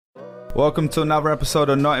Welcome to another episode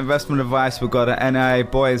of Not Investment Advice. We've got an NIA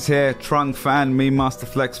boys here, Trung Phan, me, Master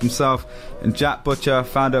Flex himself, and Jack Butcher,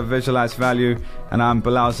 founder of Visualize Value, and I'm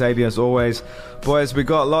Bilal Zaidi as always. Boys, we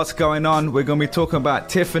got lots going on. We're going to be talking about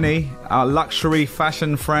Tiffany, our luxury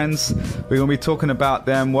fashion friends. We're going to be talking about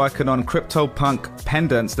them working on CryptoPunk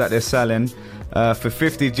pendants that they're selling for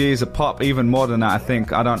 50 G's a pop, even more than that, I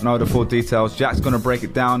think. I don't know the full details. Jack's going to break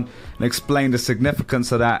it down and explain the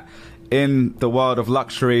significance of that in the world of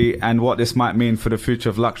luxury and what this might mean for the future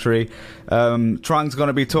of luxury. Trung's going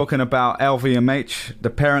to be talking about LVMH, the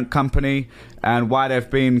parent company, and why they've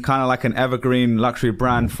been kind of like an evergreen luxury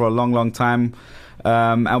brand for a long, long time.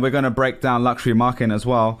 And we're going to break down luxury marketing as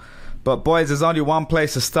well. But boys, there's only one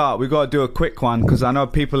place to start. We've got to do a quick one because I know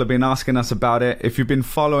people have been asking us about it. If you've been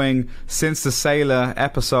following since the Saylor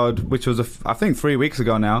episode, which was, I think, 3 weeks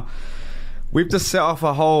ago now, we've just set off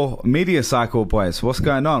a whole media cycle, boys. What's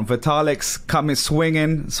going on? Vitalik's coming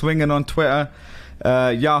swinging on Twitter.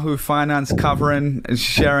 Yahoo Finance covering and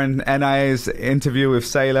sharing NIA's interview with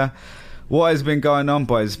Saylor. What has been going on,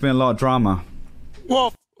 boys? It's been a lot of drama.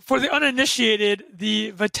 Well, for the uninitiated,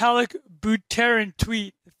 the Vitalik Buterin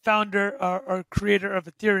tweet, founder or creator of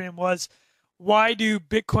Ethereum, was, "Why do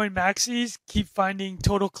Bitcoin maxis keep finding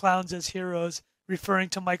total clowns as heroes?" referring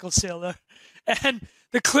to Michael Saylor. And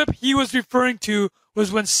the clip he was referring to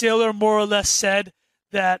was when Saylor more or less said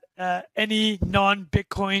that any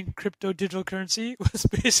non-Bitcoin crypto digital currency was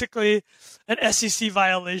basically an SEC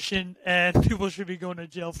violation and people should be going to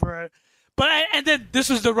jail for it. And then this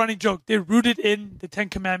was the running joke. They rooted in the Ten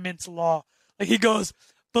Commandments law. Like he goes,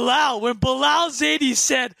 when Bilal Zaidi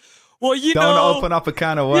said, well, don't open up a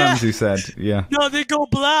can of worms, he said. Yeah. No, they go,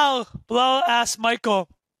 Bilal asked Michael,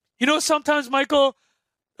 sometimes, Michael,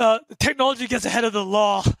 technology gets ahead of the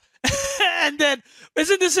law. And then,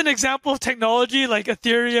 isn't this an example of technology, like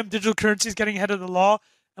Ethereum, digital currencies getting ahead of the law?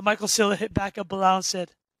 And Michael Saylor hit back at Bilal and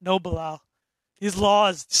said, "No, Bilal. These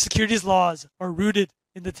laws, securities laws, are rooted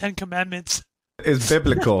in the Ten Commandments." It's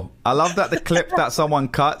biblical. I love that the clip that someone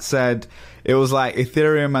cut said it was like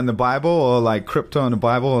Ethereum and the Bible, or like crypto and the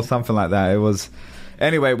Bible, or something like that. It was...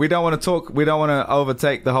 Anyway, we don't want to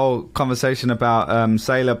overtake the whole conversation about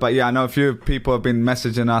Saylor, but yeah, I know a few people have been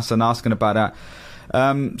messaging us and asking about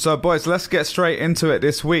that. So boys, let's get straight into it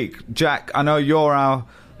this week. Jack, I know you're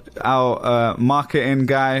our marketing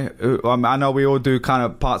guy. I know we all do kind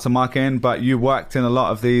of parts of marketing, but you worked with a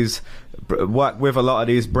lot of these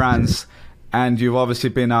brands, and you've obviously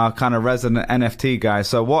been our kind of resident NFT guy.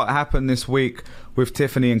 So what happened this week with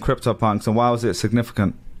Tiffany and CryptoPunks, and why was it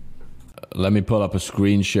significant? Let me pull up a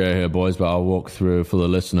screen share here, boys, but I'll walk through for the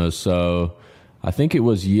listeners. So I think it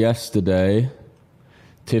was yesterday,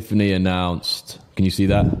 Tiffany announced... Can you see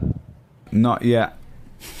that? Not yet.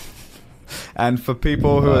 And for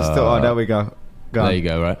people who are still... Oh, there we go. There you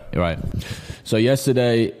go, right. So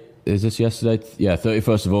yesterday... Is this yesterday? Yeah,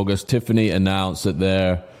 31st of August, Tiffany announced that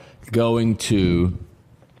they're going to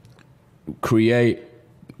create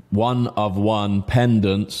one-of-one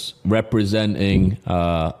pendants representing...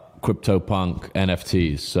 CryptoPunk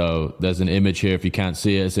NFTs. So there's an image here. If you can't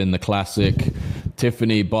see it, it's in the classic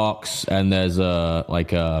Tiffany box, and there's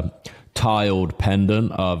a tiled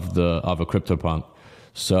pendant of a CryptoPunk.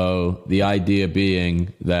 So the idea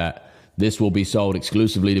being that this will be sold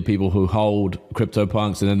exclusively to people who hold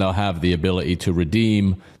CryptoPunks, and then they'll have the ability to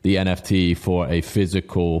redeem the NFT for a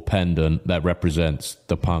physical pendant that represents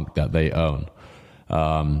the punk that they own.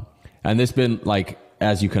 And there's been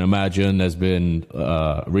as you can imagine, there's been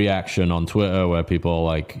reaction on Twitter where people are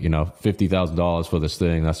like, $50,000 for this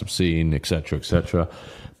thing, that's obscene, et cetera,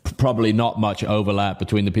 Probably not much overlap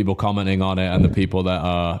between the people commenting on it and the people that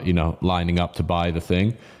are, lining up to buy the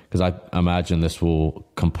thing. Because I imagine this will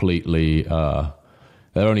completely... they're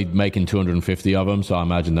only making 250 of them, so I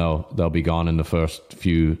imagine they'll be gone in the first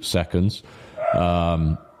few seconds.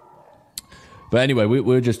 But anyway, we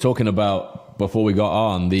were just talking about, before we got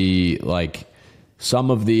on,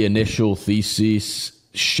 some of the initial theses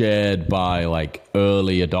shared by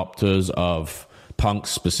early adopters of punk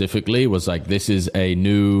specifically was this is a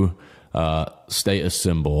new status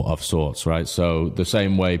symbol of sorts, right? So the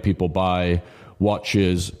same way people buy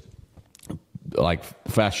watches,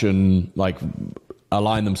 fashion,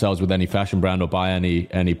 align themselves with any fashion brand or buy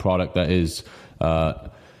any product that is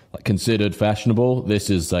considered fashionable. This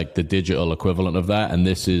is the digital equivalent of that, and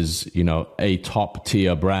this is a top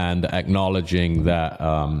tier brand acknowledging that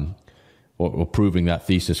or proving that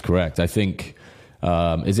thesis correct. I think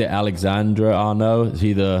is it Alexandre Arnault?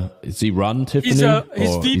 Is he run Tiffany?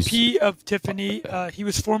 He's VP of Tiffany. He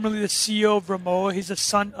was formerly the CEO of Rimowa. He's a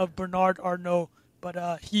son of Bernard Arnault,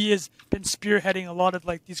 but he has been spearheading a lot of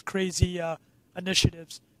these crazy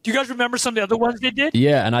initiatives. Do you guys remember some of the other ones they did?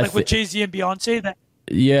 Yeah, and like with Jay-Z and Beyonce. That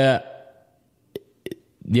yeah,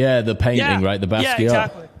 the painting, right? The Basquiat. Yeah,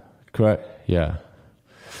 exactly. Correct. Yeah.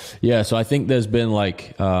 So I think there's been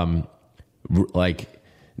like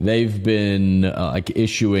they've been like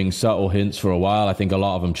issuing subtle hints for a while. I think a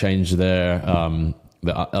lot of them changed their.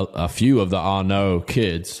 A few of the Arnaud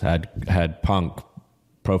kids had punk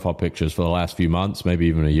profile pictures for the last few months, maybe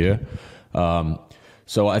even a year.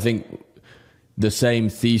 So I think the same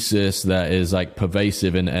thesis that is like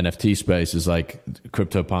pervasive in the NFT space is like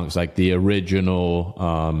CryptoPunks, like the original,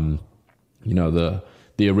 the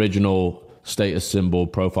original status symbol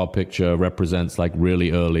profile picture represents like really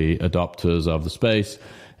early adopters of the space.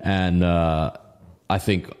 And I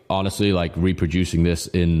think honestly, like reproducing this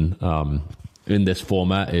in this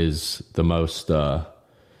format is the most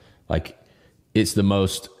it's the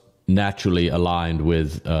most naturally aligned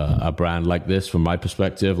with a brand like this from my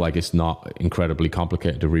perspective. Like it's not incredibly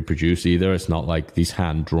complicated to reproduce either. It's not like these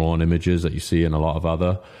hand-drawn images that you see in a lot of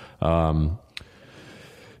other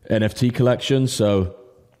NFT collections. So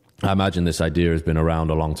I imagine this idea has been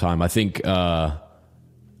around a long time. I think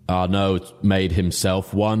Arnaud made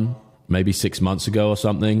himself one maybe 6 months ago or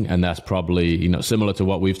something, and that's probably similar to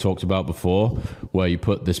what we've talked about before, where you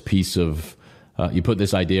put this piece of you put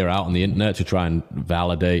this idea out on the internet to try and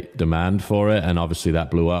validate demand for it, and obviously that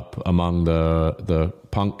blew up among the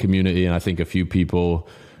punk community, and I think a few people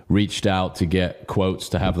reached out to get quotes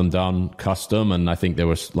to have them done custom, and I think they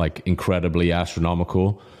were like incredibly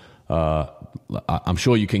astronomical. I'm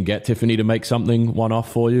sure you can get Tiffany to make something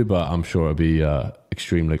one-off for you, but I'm sure it'll be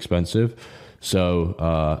extremely expensive.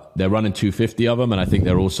 So they're running 250 of them, and I think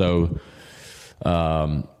they're also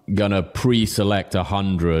gonna pre-select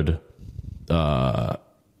 100. I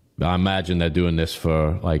imagine they're doing this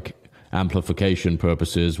for like amplification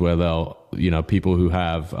purposes, where they'll, people who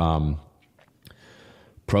have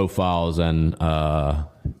profiles and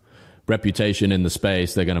reputation in the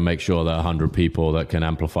space, they're going to make sure that 100 people that can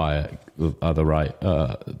amplify it are the right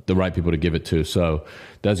people to give it to. So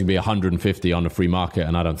there's going to be 150 on the free market,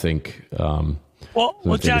 and I don't think. Well,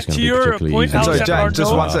 Jack, to your point, sorry, Jack,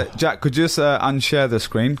 just one sec. Jack, could you just unshare the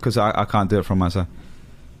screen, because I can't do it from myself.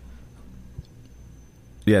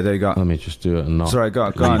 Yeah, there you go. Let me just do it. And not sorry, go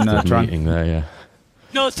on. Meeting there, yeah.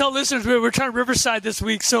 No, tell listeners we're trying Riverside this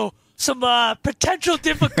week, so some potential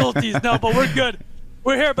difficulties. No, but we're good.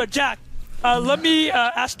 We're here. But Jack, let me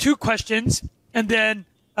ask two questions, and then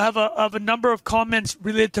I have a number of comments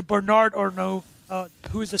related to Bernard Arnault,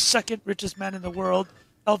 who is the second richest man in the world,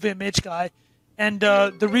 LVMH guy. And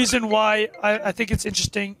the reason why I think it's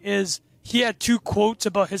interesting is he had two quotes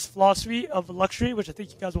about his philosophy of luxury, which I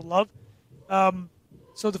think you guys will love.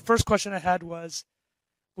 So the first question I had was,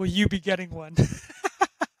 will you be getting one?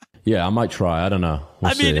 Yeah, I might try. I don't know.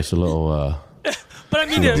 We'll see. It's a little... But I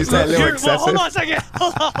mean, hold on a second.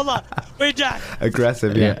 Hold on. Wait, Jack.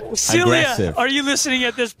 Aggressive, yeah. Celia, aggressive. Are you listening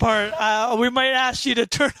at this part? We might ask you to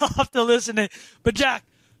turn off the listening. But Jack,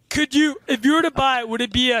 could you, if you were to buy it, would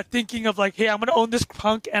it be thinking of like, hey, I'm going to own this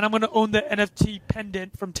punk and I'm going to own the NFT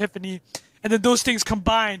pendant from Tiffany, and then those things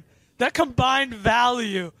combine? That combined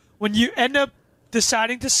value, when you end up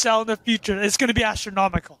deciding to sell in the future, it's going to be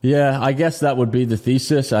astronomical. Yeah, I guess that would be the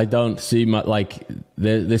thesis. I don't see much, like,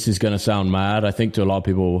 this is going to sound mad, I think, to a lot of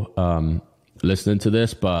people listening to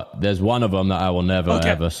this, but there's one of them that I will never,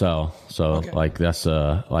 ever sell. So, like, that's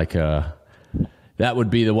that would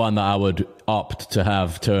be the one that I would opt to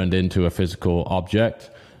have turned into a physical object.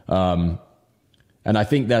 And I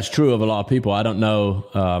think that's true of a lot of people. I don't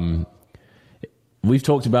know... We've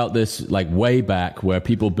talked about this like way back, where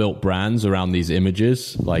people built brands around these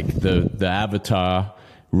images. Like the avatar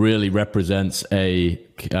really represents a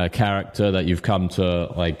character that you've come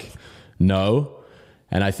to like know.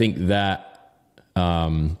 And I think that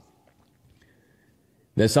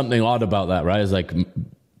there's something odd about that, right? It's like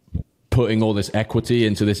putting all this equity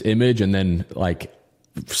into this image and then like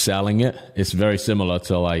selling it. It's very similar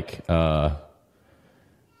to like...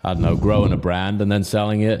 I don't know, growing a brand and then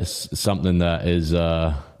selling it is something that is,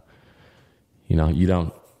 you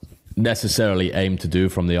don't necessarily aim to do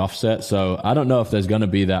from the offset. So I don't know if there's going to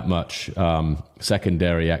be that much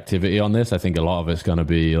secondary activity on this. I think a lot of it's going to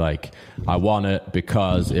be like, I want it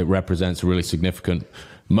because it represents a really significant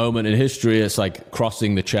moment in history. It's like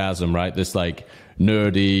crossing the chasm, right? This like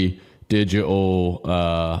nerdy, digital,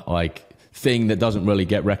 like thing that doesn't really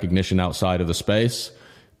get recognition outside of the space,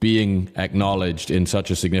 being acknowledged in such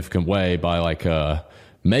a significant way by like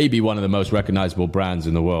maybe one of the most recognizable brands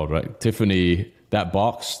in the world, right? Tiffany, that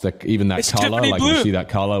box, even that it's color, Tiffany like blue. You see that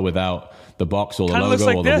color without the box or the Kinda logo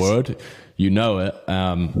like or this. the word, you know it.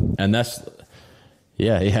 And that's,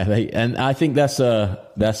 Yeah. And I think that's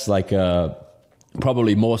like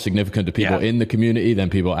probably more significant to people in the community than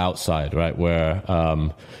people outside, right? Where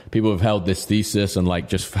people have held this thesis and like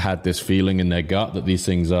just had this feeling in their gut that these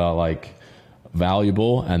things are like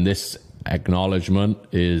valuable, and this acknowledgement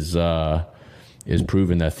is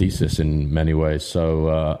proving their thesis in many ways.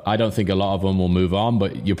 So I don't think a lot of them will move on,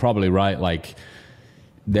 but you're probably right. Like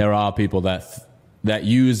there are people that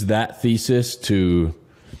use that thesis to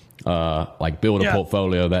like build a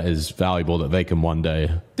portfolio that is valuable that they can one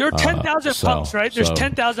day. There are 10,000 punks, right? There's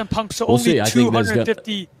 10,000 punks, so we'll only see.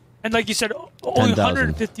 250, and like you said, only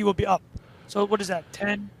 150 will be up. So what is that?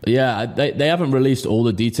 10? Yeah, they haven't released all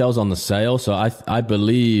the details on the sale, so I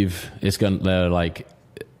believe they're like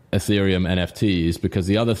Ethereum NFTs, because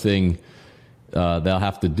the other thing they'll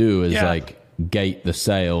have to do is like gate the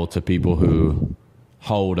sale to people who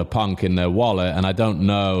hold a punk in their wallet, and I don't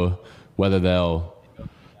know whether they'll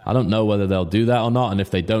do that or not. And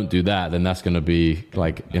if they don't do that, then that's going to be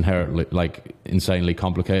like inherently like insanely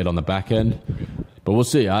complicated on the back end. But we'll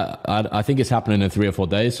see. I think it's happening in 3 or 4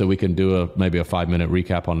 days, so we can do maybe a 5-minute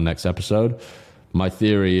recap on the next episode. My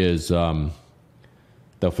theory is they'll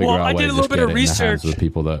figure out ways to just get it in the hands of the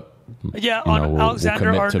people that on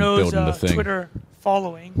Alexander Arnault's Twitter Twitter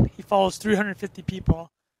following. He follows 350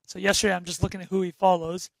 people. So yesterday, I'm just looking at who he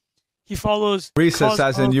follows. He follows research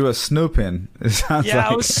as in you were snooping. It sounds like.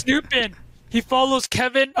 I was snooping. He follows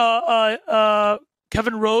Kevin Rose,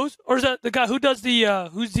 or is that the guy who does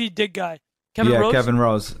who's the dig guy? Kevin Rose? Kevin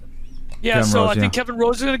Rose. Yeah, Kevin so Rose, I think Kevin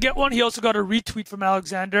Rose is going to get one. He also got a retweet from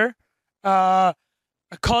Alexander.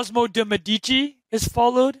 Cosmo de Medici is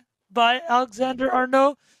followed by Alexander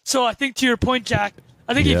Arnault. So I think to your point, Jack,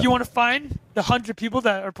 I think if you want to find the 100 people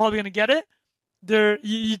that are probably going to get it,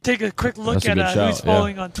 you take a quick look at who's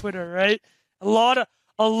following on Twitter, right? A lot of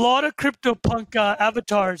CryptoPunk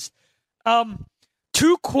avatars.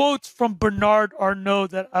 2 quotes from Bernard Arnault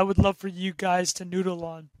that I would love for you guys to noodle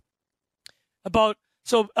on.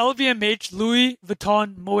 So LVMH, Louis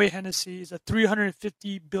Vuitton Moet Hennessy, is a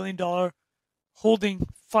 $350 billion holding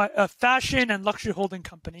fashion and luxury holding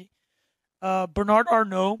company. Bernard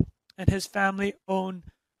Arnault and his family own,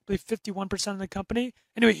 I believe, 51% of the company.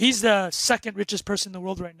 Anyway, he's the second richest person in the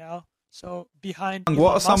world right now. So behind.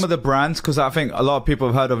 What are some of the brands? Because I think a lot of people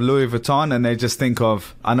have heard of Louis Vuitton and they just think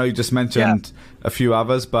of. I know you just mentioned a few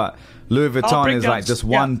others, but Louis Vuitton is like just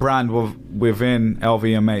one brand within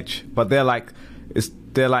LVMH. But they're like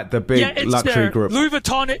the big luxury group. Louis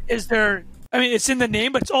Vuitton is their. I mean, it's in the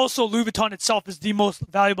name, but it's also Louis Vuitton itself is the most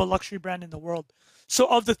valuable luxury brand in the world. So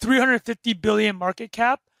of the 350 billion market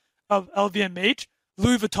cap of LVMH,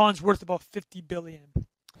 Louis Vuitton's worth about 50 billion.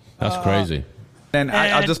 That's crazy. And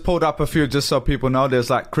I just pulled up a few just so people know. There's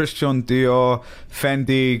like Christian Dior,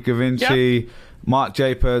 Fendi, Givenchy, Marc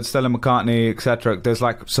Jacobs, Stella McCartney, etc. There's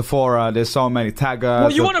like Sephora. There's so many. Tagger.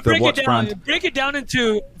 Well, you want to break it down. Break it down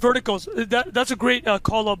into verticals. That's a great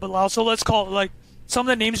call out, Bilal. So let's call it like some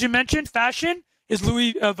of the names you mentioned. Fashion is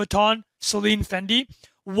Louis Vuitton, Celine, Fendi.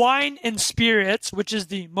 Wine and spirits, which is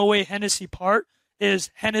the Moet Hennessy part,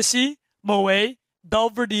 is Hennessy, Moet,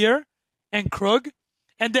 Belvedere, and Krug.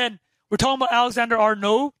 And then we're talking about Alexander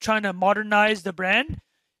Arnault trying to modernize the brand.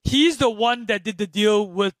 He's the one that did the deal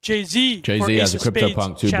with Jay-Z. Jay-Z has a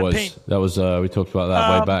CryptoPunk too, boys. That was we talked about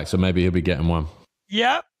that way back, so maybe he'll be getting one.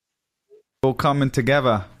 Yep. All coming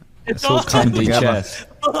together. It's all coming together.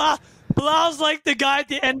 Bilal's like the guy at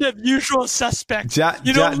the end of Usual Suspects. Jack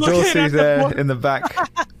Dorsey's there in the back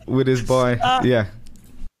with his boy.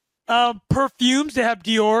 Perfumes, they have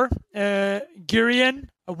Dior, Guerlain,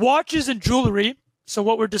 watches and jewelry. So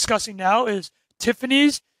what we're discussing now is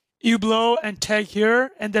Tiffany's, Hublot, and Tag Heuer,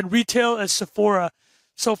 and then retail is Sephora.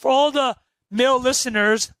 So for all the male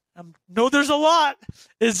listeners, know there's a lot,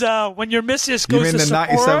 is when your missus goes to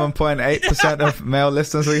Sephora. You mean the 97.8% of male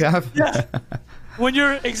listeners we have? Yeah. When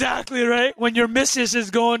you're exactly right. When your missus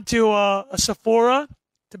is going to a Sephora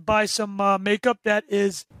to buy some makeup that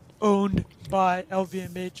is owned by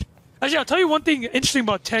LVMH. Actually, I'll tell you one thing interesting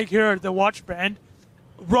about Tag Heuer, the watch brand,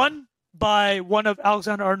 run by one of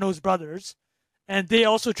Alexander Arnault's brothers, and they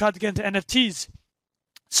also tried to get into NFTs.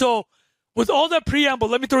 So with all that preamble,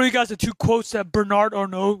 let me throw you guys the 2 quotes that Bernard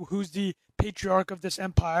Arnault, who's the patriarch of this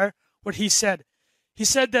empire, what he said. He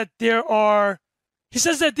said that he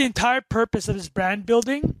says that the entire purpose of his brand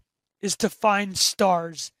building is to find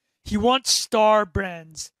stars. He wants star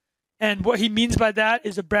brands. And what he means by that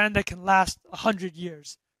is a brand that can last 100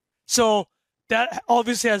 years. So that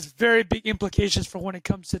obviously has very big implications for when it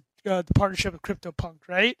comes to the partnership with CryptoPunk,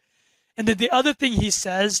 right? And then the other thing he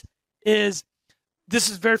says is, this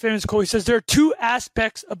is a very famous quote. He says, there are 2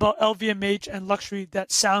 aspects about LVMH and luxury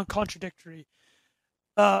that sound contradictory.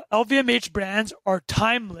 LVMH brands are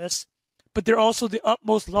timeless, but they're also the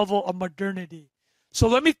utmost level of modernity. So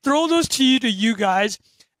let me throw those to you guys.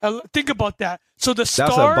 Think about that. So the star.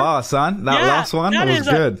 That's a bar, son. That last one was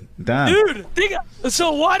good. Damn. Dude,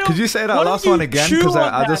 so why don't... Could you say that last one again? Because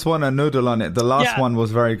I just want to noodle on it. The last one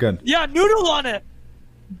was very good. Yeah, noodle on it.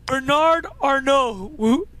 Bernard Arnault,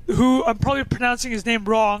 who I'm probably pronouncing his name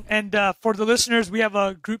wrong, and for the listeners, we have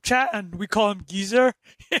a group chat, and we call him Geezer.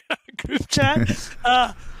 Group chat.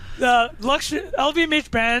 The LVMH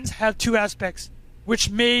brands have two aspects, which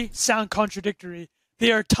may sound contradictory.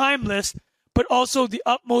 They are timeless, but also the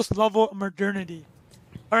utmost level of modernity.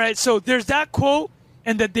 All right, so there's that quote,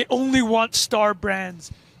 and that they only want star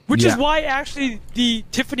brands, which is why actually the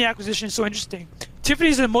Tiffany acquisition is so interesting. Tiffany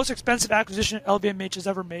is the most expensive acquisition LVMH has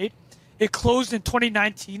ever made. It closed in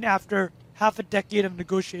 2019 after half a decade of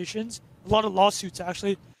negotiations, a lot of lawsuits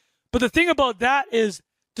actually. But the thing about that is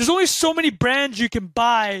there's only so many brands you can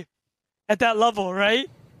buy at that level, right?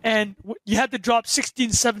 And you had to drop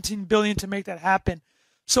 16, 17 billion to make that happen.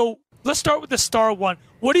 So let's start with the star one.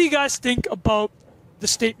 What do you guys think about the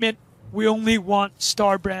statement, we only want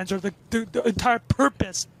star brands, or the entire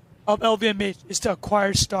purpose of LVMH is to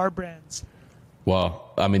acquire star brands?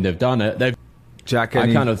 Well, I mean, they've done it. Jack,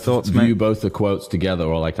 I kind of thoughts, view mate? both the quotes together,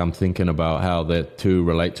 or like I'm thinking about how the two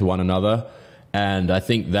relate to one another. And I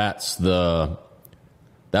think that's what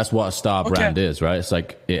a star brand is, right? It's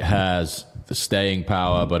like it has the staying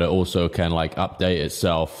power, but it also can like update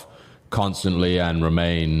itself constantly and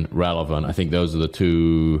remain relevant. I think those are the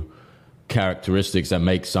two characteristics that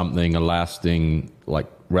make something a lasting, like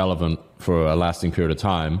relevant for a lasting period of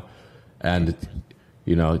time. And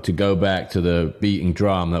you know, to go back to the beating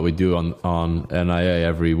drum that we do on NIA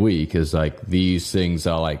every week is like these things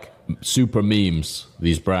are like super memes,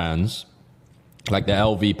 these brands, like the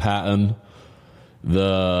LV pattern,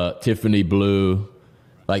 the Tiffany blue,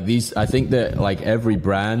 like these. I think that like every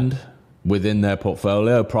brand within their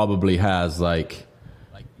portfolio probably has like,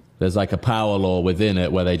 there's like a power law within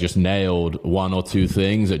it where they just nailed one or two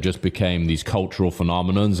things that just became these cultural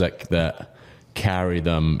phenomenons that carry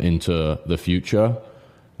them into the future.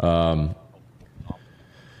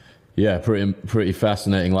 Yeah, pretty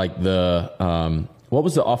fascinating. Like what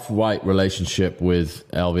was the Off-White relationship with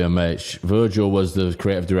LVMH? Virgil was the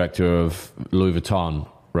creative director of Louis Vuitton,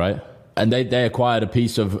 right? And they acquired a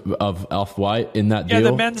piece of Off-White in that deal. Yeah,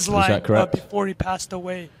 the men's line. Is that correct? Before he passed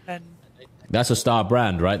away, and that's a star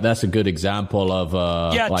brand, right? That's a good example of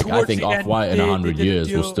like I think Off-White in 100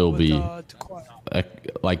 years will still be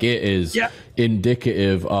like it is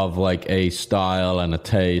indicative of like a style and a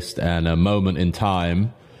taste and a moment in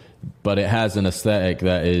time, but it has an aesthetic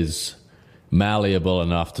that is malleable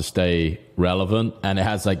enough to stay relevant, and it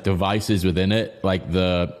has like devices within it, like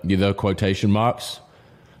the quotation marks.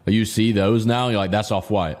 You see those now, you're like, that's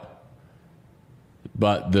Off-White.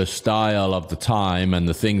 But the style of the time and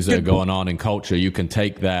the things that are going on in culture, you can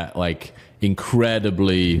take that like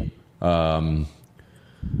incredibly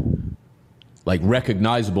like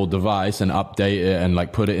recognizable device and update it and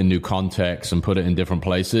like put it in new contexts and put it in different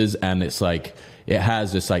places, and it's like it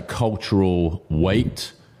has this like cultural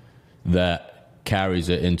weight that carries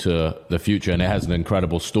it into the future, and it has an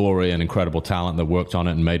incredible story and incredible talent that worked on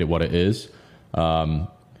it and made it what it is.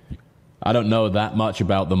 I don't know that much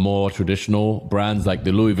about the more traditional brands like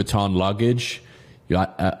the Louis Vuitton luggage.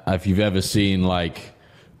 If you've ever seen like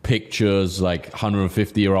pictures, like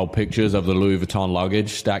 150-year-old pictures of the Louis Vuitton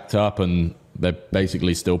luggage stacked up, and they're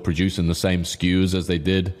basically still producing the same SKUs as they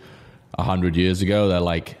did 100 years ago. They're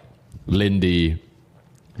like Lindy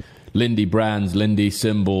brands, Lindy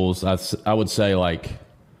symbols. I would say like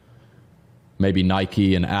maybe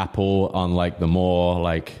Nike and Apple on like the more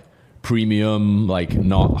like premium, like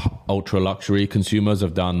not ultra luxury consumers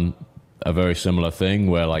have done a very similar thing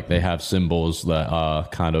where like they have symbols that are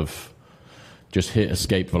kind of just hit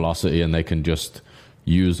escape velocity, and they can just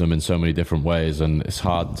use them in so many different ways, and it's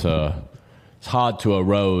hard to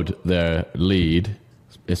erode their lead,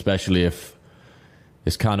 especially if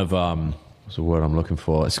it's kind of what's the word I'm looking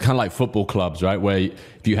for? It's kind of like football clubs, right? Where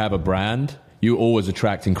if you have a brand, you always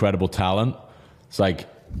attract incredible talent. It's like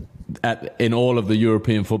in all of the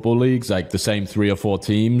European football leagues, like the same 3 or 4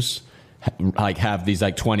 teams like have these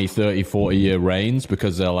like 20, 30, 40 year reigns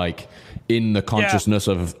because they're like in the consciousness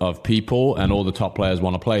of people, and all the top players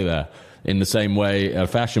want to play there. In the same way, a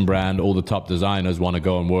fashion brand, all the top designers want to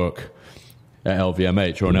go and work at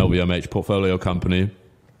LVMH or an LVMH portfolio company.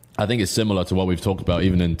 I think it's similar to what we've talked about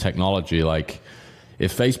even in technology. Like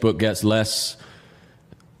if Facebook gets less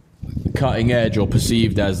cutting edge or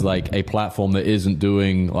perceived as like a platform that isn't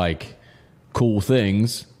doing like cool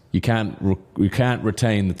things, you can't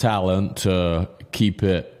retain the talent to keep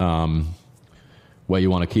it where you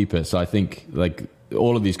want to keep it. So I think like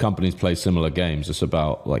all of these companies play similar games. It's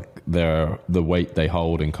about like the weight they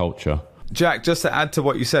hold in culture. Jack, just to add to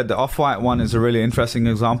what you said, the Off-White one is a really interesting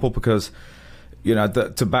example because, you know,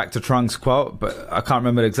 to back to Trunk's quote, but I can't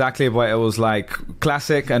remember exactly, but it was like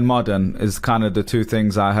classic and modern is kind of the two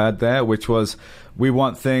things I heard there, which was we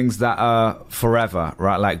want things that are forever,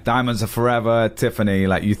 right? Like diamonds are forever. Tiffany,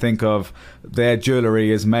 like you think of their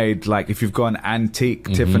jewelry is made, like if you've got an antique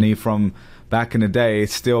Tiffany from back in the day,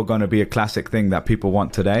 it's still going to be a classic thing that people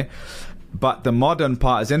want today. But the modern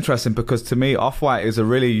part is interesting because to me, Off-White is a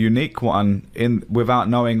really unique one without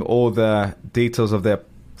knowing all the details of their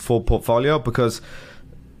full portfolio, because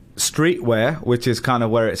streetwear, which is kind of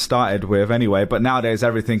where it started with anyway, but nowadays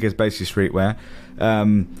everything is basically streetwear,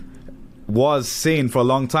 was seen for a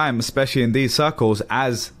long time, especially in these circles,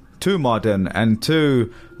 as too modern and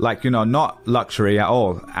too, like, you know, not luxury at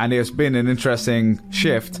all. And it's been an interesting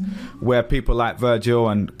shift where people like Virgil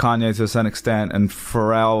and Kanye to a certain extent, and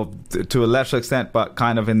Pharrell to a lesser extent, but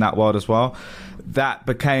kind of in that world as well, that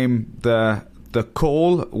became the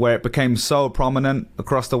call, where it became so prominent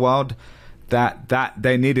across the world that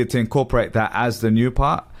they needed to incorporate that as the new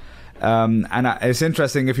part. And it's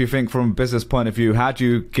interesting if you think from a business point of view, how do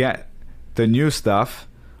you get the new stuff?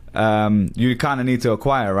 You kind of need to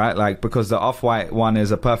acquire, right? Like, because the Off-White one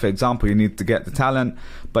is a perfect example. You need to get the talent,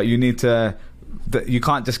 but you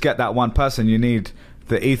can't just get that one person. You need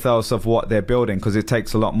the ethos of what they're building, because it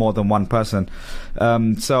takes a lot more than one person.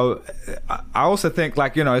 So I also think,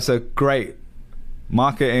 like, you know, it's a great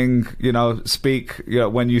marketing, you know, speak, you know,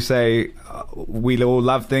 when you say we all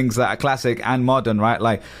love things that are classic and modern, right?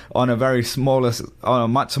 Like on a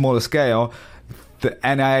much smaller scale, the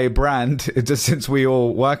NIA brand, just since we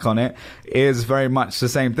all work on it, is very much the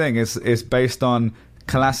same thing. It's based on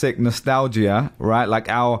classic nostalgia, right? Like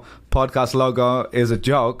our podcast logo is a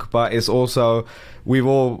joke, but it's also,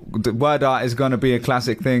 the word art is going to be a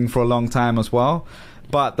classic thing for a long time as well.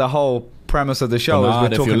 But the whole premise of the show is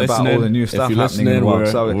we're talking about all the new stuff happening in the world.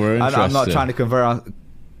 So I'm not trying to convert our...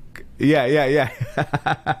 Yeah.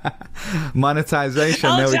 Monetization.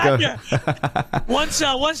 Alexander, there we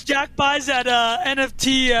go. Once Jack buys that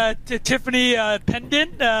NFT Tiffany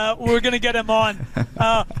pendant, we're gonna get him on.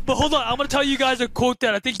 But hold on, I'm gonna tell you guys a quote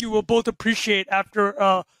that I think you will both appreciate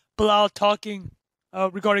after Bilal talking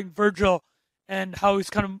regarding Virgil and how he's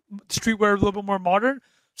kind of streetwear a little bit more modern.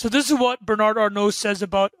 So this is what Bernard Arnault says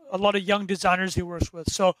about a lot of young designers he works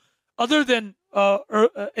with. So other than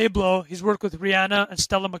Abloh, he's worked with Rihanna and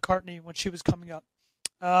Stella McCartney when she was coming up.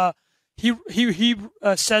 He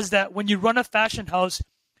says that when you run a fashion house,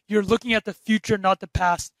 you're looking at the future, not the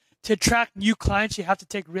past. To attract new clients, you have to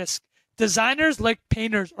take risks. Designers, like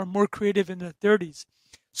painters, are more creative in their 30s.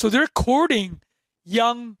 So they're courting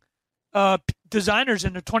young designers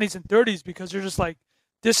in their 20s and 30s because they're just like,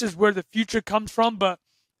 this is where the future comes from. But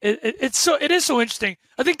it is so interesting.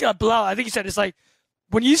 I think Bilal, he said, it's like,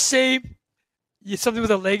 when you say something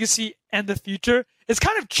with a legacy and the future, it's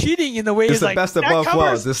kind of cheating in the way it's the like, best of both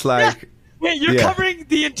worlds. It's like, you're covering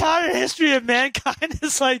the entire history of mankind.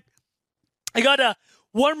 It's like, I got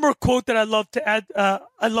one more quote that I'd love to add.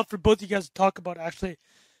 I'd love for both of you guys to talk about, actually,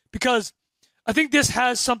 because I think this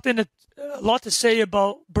has a lot to say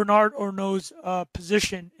about Bernard Arnault's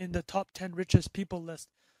position in the top 10 richest people list.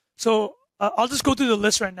 So I'll just go through the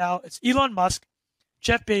list right now. It's Elon Musk,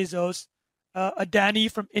 Jeff Bezos,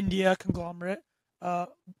 Adani from India conglomerate,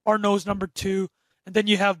 Arnault's number 2, and then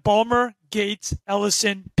you have Ballmer, Gates,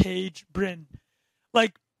 Ellison, Page, Brin.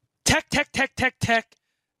 Like tech,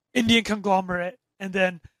 Indian conglomerate, and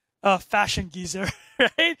then fashion geezer,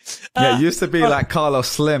 right? Yeah, it used to be like Carlos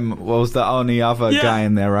Slim was the only other guy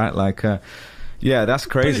in there, right? Like, yeah, that's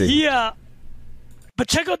crazy. But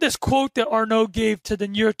check out this quote that Arnault gave to the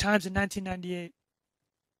New York Times in 1998.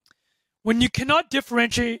 When you cannot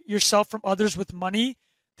differentiate yourself from others with money,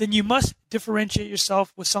 then you must differentiate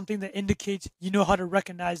yourself with something that indicates you know how to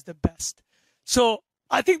recognize the best. So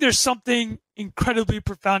I think there's something incredibly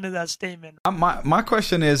profound in that statement. My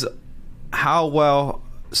question is, how well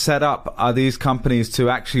set up are these companies to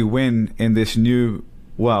actually win in this new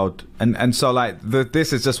world? And so like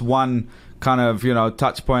this is just one kind of, you know,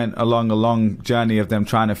 touch point along a long journey of them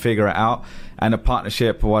trying to figure it out, and a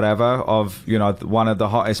partnership or whatever of, you know, one of the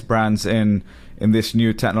hottest brands in this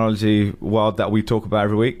new technology world that we talk about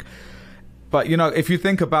every week. But, you know, if you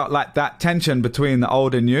think about like that tension between the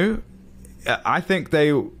old and new, I think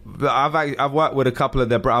I've worked with a couple of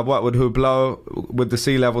their, I've worked with Hublot with the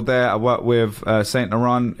C-level there. I worked with Saint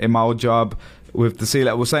Laurent in my old job with the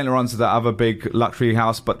C-level. Well, Saint Laurent's the other big luxury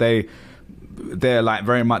house, but they're like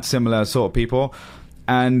very much similar sort of people.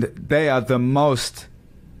 and they are the most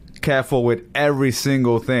careful with every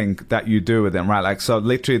single thing that you do with them, right? Like, so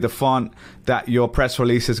literally the font that your press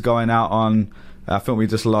release is going out on, I think we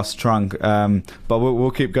just lost Trunk, but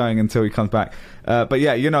we'll keep going until he comes back. But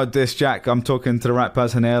yeah, you know this, Jack, I'm talking to the right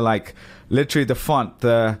person here. Like, literally the font,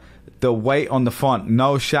 the weight on the font,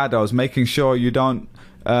 no shadows, making sure you don't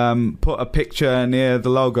put a picture near the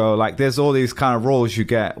logo. Like, there's all these kind of rules you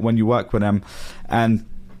get when you work with them, and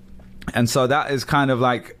so that is kind of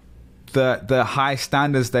like the high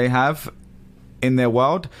standards they have in their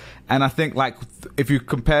world. And I think, like, if you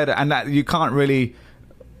compare it, and that you can't really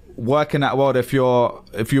work in that world if you're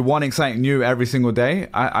wanting something new every single day,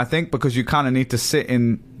 I think, because you kind of need to sit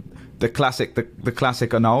in the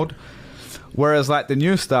classic and old. Whereas like the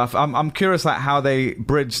new stuff, I'm curious like how they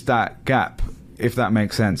bridge that gap, if that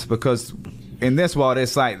makes sense, because in this world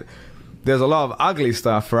it's like there's a lot of ugly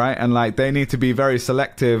stuff, right? And like they need to be very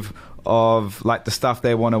selective of like the stuff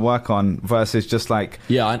they want to work on versus just like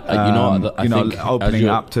I think opening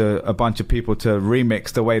up to a bunch of people to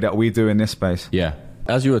remix the way that we do in this space. Yeah,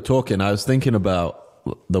 as you were talking, I was thinking about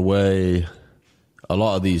the way a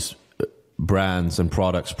lot of these brands and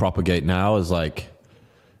products propagate now. Is like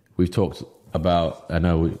we've talked about, I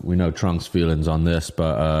know we know Trunk's feelings on this,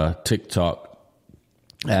 but TikTok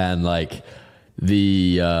and like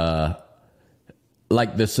the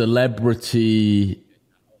celebrity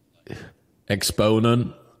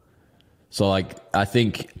exponent. So like I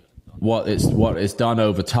think what it's done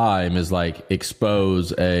over time is like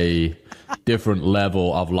expose a different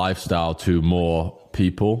level of lifestyle to more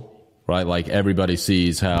people, right? Like everybody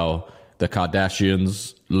sees how the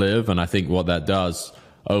Kardashians live, and I think what that does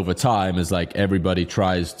over time is like everybody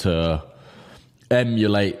tries to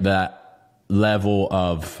emulate that level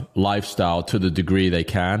of lifestyle to the degree they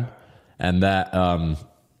can, and that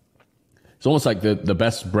it's almost like the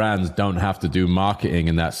best brands don't have to do marketing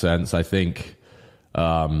in that sense. I think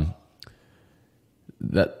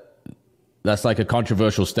that's like a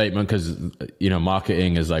controversial statement because, you know,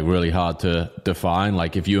 marketing is like really hard to define.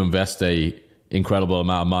 Like if you invest a incredible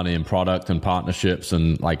amount of money in product and partnerships,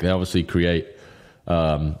 and like they obviously create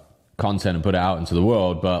content and put it out into the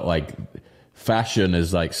world, but like fashion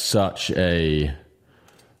is like such a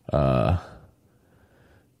I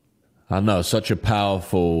don't know, such a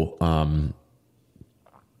powerful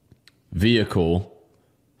vehicle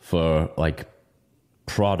for like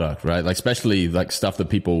product, right? Like especially like stuff that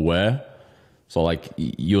people wear. So like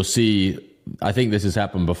you'll see, I think this has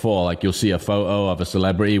happened before, like you'll see a photo of a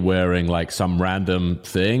celebrity wearing like some random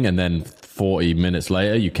thing, and then 40 minutes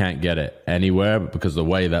later you can't get it anywhere because the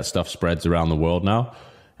way that stuff spreads around the world now.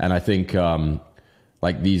 And I think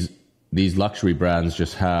like these luxury brands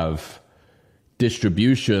just have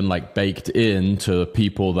distribution like baked into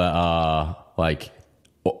people that are like,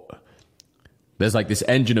 there's like this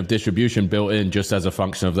engine of distribution built in just as a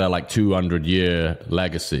function of their like 200-year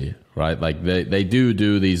legacy, right? Like they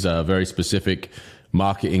do these very specific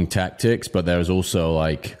marketing tactics, but there's also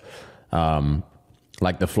like the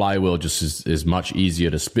flywheel just is much easier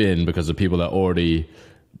to spin because the people that already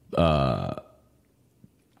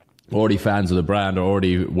fans of the brand or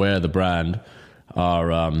already wear the brand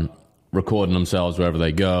are recording themselves wherever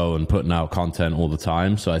they go and putting out content all the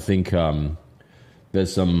time. So I think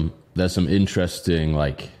there's some interesting,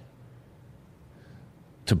 like,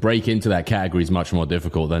 to break into that category is much more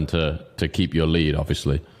difficult than to keep your lead,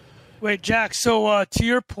 obviously. Wait, Jack, so to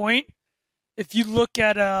your point, if you look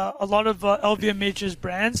at a lot of LVMH's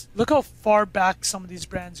brands, look how far back some of these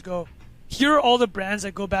brands go. Here are all the brands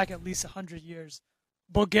that go back at least 100 years.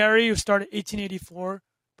 Bulgari, who started 1884,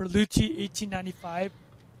 Berluti, 1895,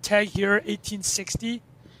 Tag Heuer, 1860,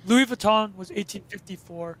 Louis Vuitton was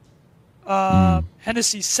 1854,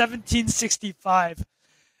 Hennessy, 1765.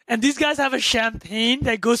 And these guys have a champagne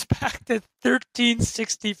that goes back to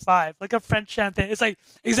 1365, like a French champagne. It's like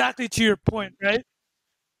exactly to your point, right?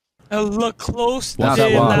 Le Clos de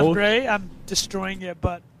Lambray, I'm destroying it,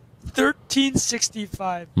 but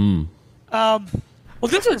 1365. Well,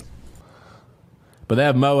 this is... But they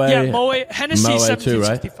have Moet. Yeah, Moet. Hennessy, Moet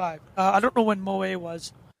 1765. Too, right? I don't know when Moet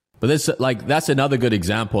was. But that's another good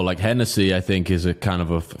example. Like Hennessy, I think, is a kind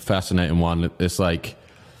of a fascinating one. It's like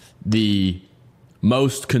the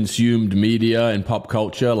most consumed media in pop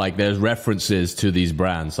culture. Like there's references to these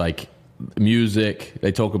brands, like music.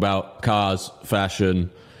 They talk about cars, fashion,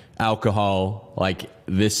 alcohol. Like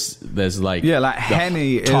this, there's like like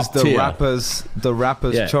Henny is the tier. rapper's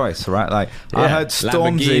choice, right? Like I heard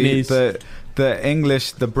Stormzy,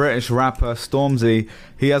 the British rapper Stormzy,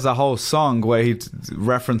 he has a whole song where he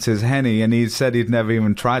references Henny, and he said he'd never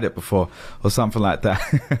even tried it before or something like that.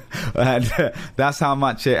 And that's how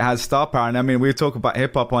much it has star power. And I mean, we talk about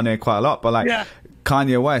hip hop on here quite a lot, but like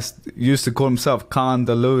Kanye West used to call himself Khan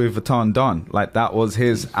the Louis Vuitton Don. Like that was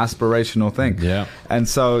his aspirational thing. Yeah. And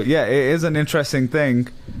so, yeah, it is an interesting thing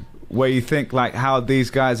where you think like how these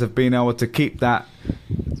guys have been able to keep that,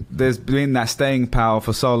 there's been that staying power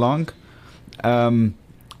for so long.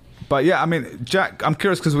 But yeah, I mean, Jack, I'm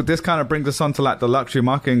curious because this kind of brings us on to like the luxury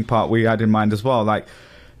marketing part we had in mind as well. Like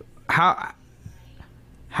how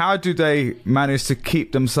do they manage to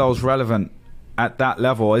keep themselves relevant at that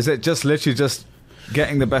level? Is it just literally just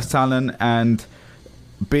getting the best talent and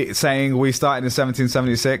saying we started in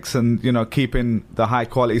 1776 and, you know, keeping the high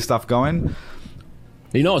quality stuff going?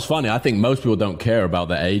 You know what's funny? I think most people don't care about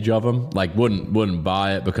the age of them. Like, wouldn't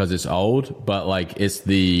buy it because it's old. But like, it's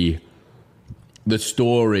the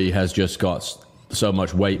story has just got so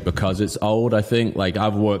much weight because it's old. I think. Like,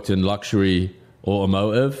 I've worked in luxury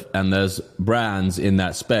automotive, and there's brands in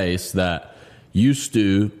that space that used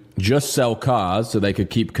to just sell cars so they could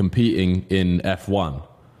keep competing in F1.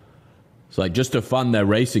 So like, just to fund their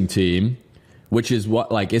racing team. Which is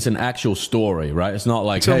what, like, it's an actual story, right? It's not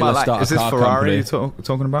like, hey, let's start a car company. Is this Ferrari you're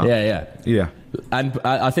talking about? Yeah. And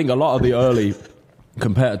I think a lot of the early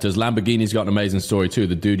competitors, Lamborghini's got an amazing story too.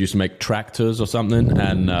 The dude used to make tractors or something,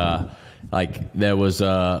 and like there was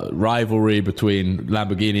a rivalry between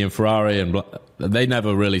Lamborghini and Ferrari, and they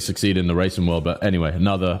never really succeeded in the racing world. But anyway,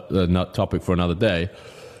 another topic for another day.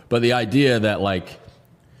 But the idea that like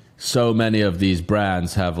so many of these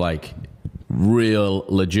brands have like real,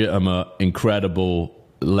 legitimate, incredible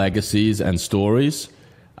legacies and stories.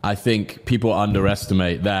 I think people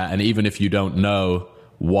underestimate that, and even if you don't know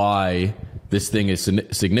why this thing is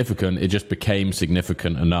significant, it just became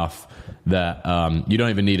significant enough that you don't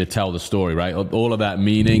even need to tell the story, right? All of that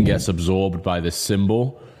meaning gets absorbed by this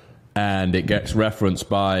symbol, and it gets referenced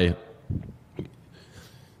by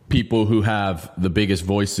people who have the biggest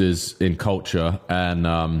voices in culture.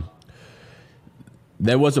 And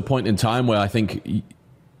there was a point in time where I think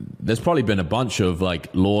there's probably been a bunch of like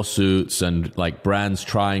lawsuits and like brands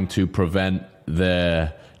trying to prevent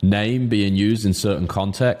their name being used in certain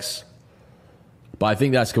contexts. But I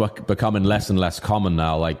think that's becoming less and less common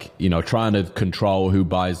now. Like, you know, trying to control who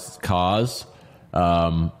buys cars,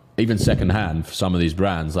 even secondhand for some of these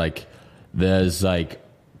brands. Like, there's like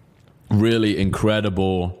really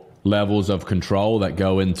incredible levels of control that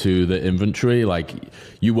go into the inventory. Like,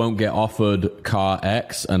 you won't get offered car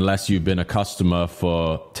X unless you've been a customer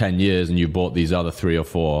for 10 years and you bought these other 3 or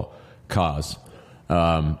 4 cars.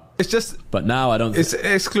 It's just, but now I don't. It's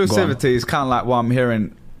exclusivity. It's kind of like what I'm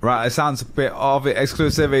hearing, right? It sounds a bit of it,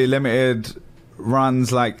 exclusivity, limited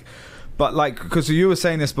runs, like, but like, because you were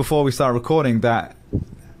saying this before we started recording, that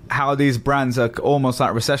how these brands are almost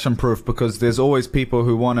like recession proof because there's always people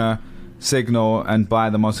who want to signal and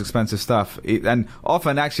buy the most expensive stuff, and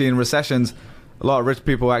often actually in recessions a lot of rich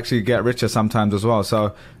people actually get richer sometimes as well,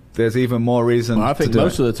 so there's even more reason. I think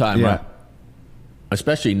most of the time, right,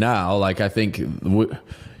 especially now, like I think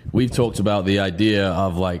we've talked about the idea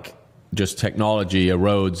of like just technology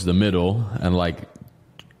erodes the middle, and like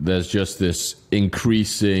there's just this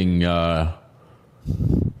increasing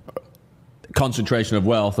concentration of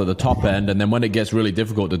wealth at the top end, and then when it gets really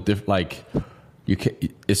difficult to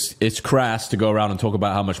it's crass to go around and talk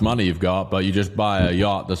about how much money you've got, but you just buy a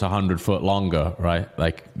yacht that's 100 foot longer, right?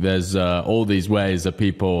 Like, there's all these ways that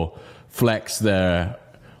people flex their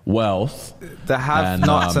wealth. The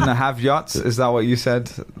have-nots and the have-yachts, is that what you said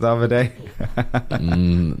the other day?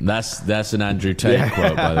 That's an Andrew Tate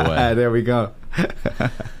quote, by the way. There we go.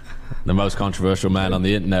 The most controversial man on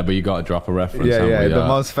the internet, but you got to drop a reference. The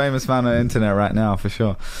most famous man on the internet right now, for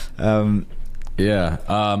sure. I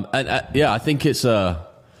think it's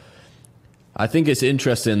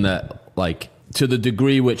interesting that, like, to the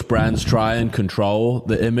degree which brands try and control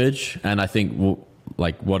the image, and I think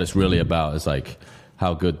like what it's really about is like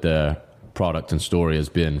how good their product and story has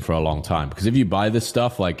been for a long time. Because if you buy this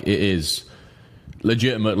stuff, like, it is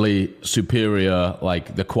legitimately superior.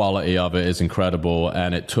 Like, the quality of it is incredible,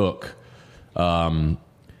 and it took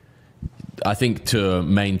I think to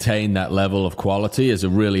maintain that level of quality is a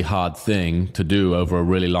really hard thing to do over a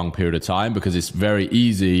really long period of time, because it's very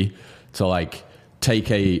easy to like take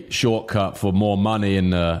a shortcut for more money in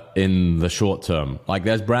the short term. Like,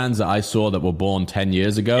 there's brands that I saw that were born 10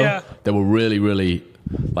 years ago that were really, really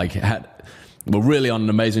like were really on an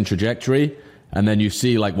amazing trajectory. And then you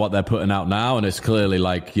see like what they're putting out now, and it's clearly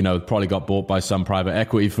like, you know, probably got bought by some private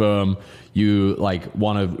equity firm. You like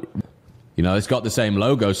want to You know, it's got the same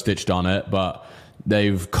logo stitched on it, but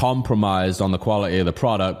they've compromised on the quality of the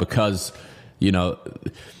product because, you know,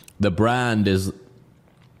 the brand is...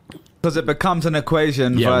 Because it becomes an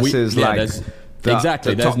equation versus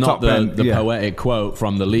exactly. There's not the poetic quote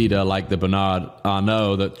from the leader like the Bernard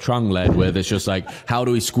Arnault that Trung led with. It's just like, how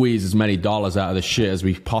do we squeeze as many dollars out of the shit as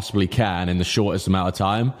we possibly can in the shortest amount of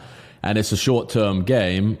time? And it's a short-term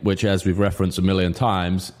game, which, as we've referenced a million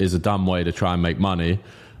times, is a dumb way to try and make money.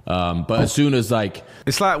 But as soon as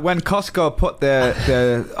it's like when Costco put their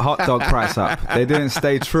hot dog price up, they didn't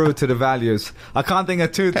stay true to the values. I can't think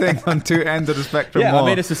of two things on two ends of the spectrum. Yeah, I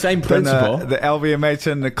mean, it's the same principle. The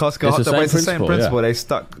LVMH and the Costco hot dog. It's the same principle. Yeah. They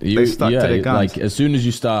stuck to their guns. Like, as soon as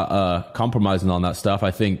you start compromising on that stuff,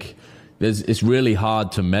 I think it's really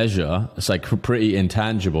hard to measure. It's like pretty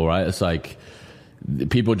intangible, right? It's like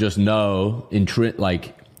people just know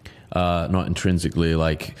not intrinsically.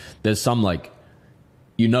 Like there's some like.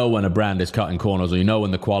 You know when a brand is cutting corners, or you know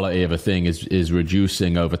when the quality of a thing is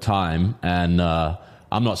reducing over time. And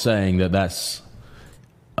I'm not saying that that's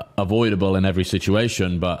avoidable in every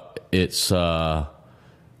situation, but it's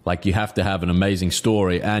like you have to have an amazing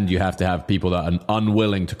story, and you have to have people that are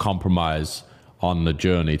unwilling to compromise on the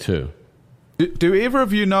journey too. Do either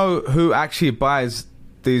of you know who actually buys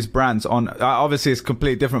these brands? On obviously it's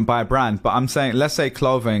completely different by brand, but I'm saying, let's say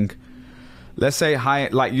clothing. Let's say high,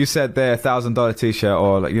 like you said there, $1,000 t-shirt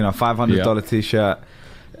or $500 t-shirt.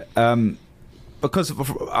 Because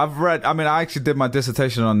I've read, I mean, I actually did my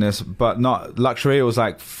dissertation on this, but not luxury. It was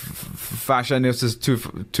like fashion. It was just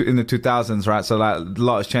in the 2000s, right? So like a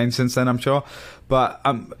lot has changed since then, I'm sure. But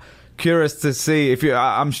I'm curious to see if you.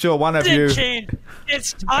 I'm sure one of you. Change.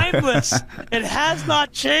 It's timeless. It has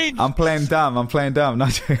not changed. I'm playing dumb.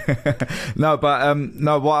 No, but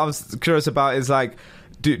no. What I was curious about is like.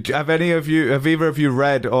 Have either of you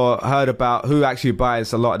read or heard about who actually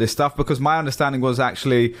buys a lot of this stuff? Because my understanding was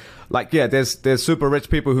actually like, there's super rich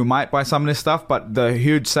people who might buy some of this stuff, but the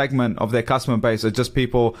huge segment of their customer base are just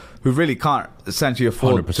people who really can't essentially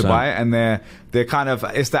afford 100%. To buy it, and they're kind of,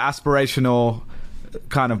 it's the aspirational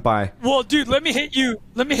kind of buy. Well, dude, let me hit you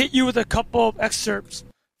with a couple of excerpts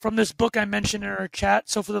from this book I mentioned in our chat.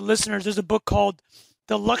 So for the listeners, there's a book called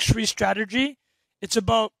The Luxury Strategy. It's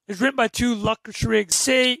written by two luxury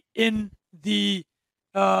say in the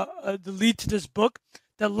lead to this book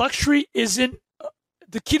that luxury isn't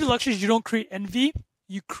the key to luxury is you don't create envy,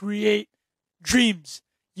 you create dreams.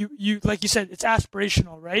 You like you said, it's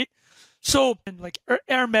aspirational, right? So and like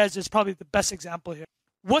Hermes is probably the best example here.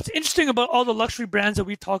 What's interesting about all the luxury brands that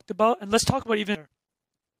we talked about, and let's talk about even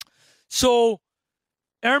so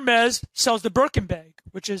Hermes sells the Birkin bag,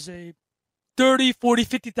 which is a $30,000,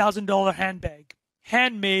 $40,000, $50,000 handbag.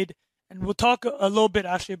 Handmade, and we'll talk a little bit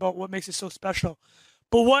actually about what makes it so special.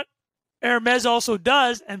 But what Hermes also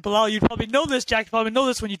does, and Bilal, you probably know this, Jack, you probably know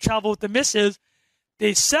this when you travel with the missus,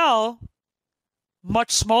 they sell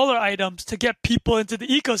much smaller items to get people into the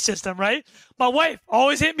ecosystem, right? My wife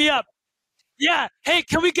always hit me up. Yeah, hey,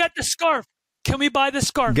 can we get the scarf? Can we buy the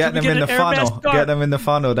scarf? Get them in the funnel. Get them in the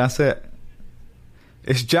funnel. That's it.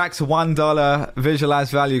 It's Jack's $1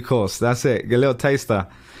 visualized value course. That's it. Get a little taster.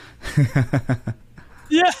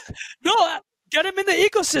 Yeah, no, get them in the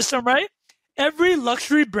ecosystem, right? Every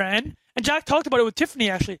luxury brand, and Jack talked about it with Tiffany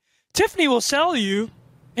actually. Tiffany will sell you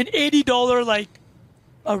an $80 like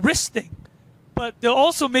a wrist thing, but they'll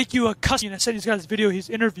also make you a custom. I said he's got his video he's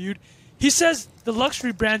interviewed. He says the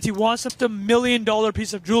luxury brands, he wants up to $1 million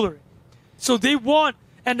piece of jewelry. So they want,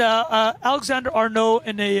 and Alexander Arnault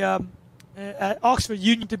and at Oxford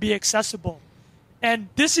Union to be accessible. And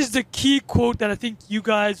this is the key quote that I think you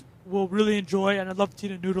guys will really enjoy, and I'd love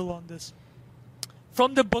to noodle on this.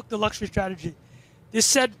 From the book, The Luxury Strategy, they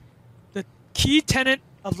said the key tenet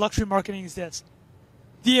of luxury marketing is this.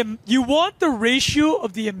 You want the ratio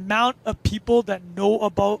of the amount of people that know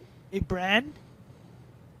about a brand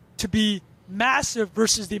to be massive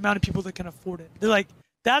versus the amount of people that can afford it. They're like,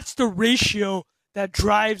 that's the ratio that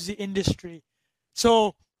drives the industry.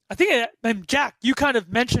 So I think, and Jack, you kind of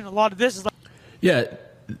mentioned a lot of this. Is like, yeah.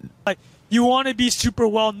 Like, you want to be super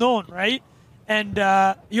well known, right? And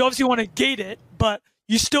you obviously want to gate it, but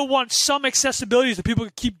you still want some accessibility so people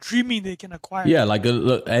can keep dreaming they can acquire. Yeah, like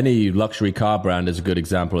any luxury car brand is a good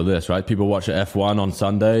example of this, right? People watch F1 on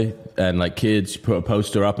Sunday, and like kids put a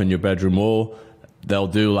poster up in your bedroom wall. They'll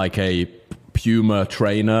do like a Puma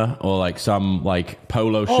trainer or like some like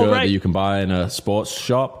polo shirt that you can buy in a sports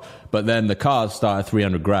shop. But then the cars start at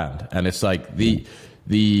 $300,000, and it's like the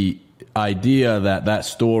idea that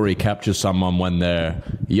story captures someone when they're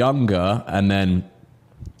younger, and then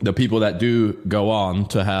the people that do go on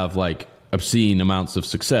to have like obscene amounts of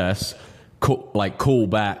success call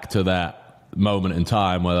back to that moment in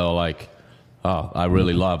time where they're like, oh, I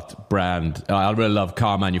really loved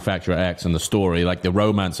car manufacturer X and the story, like the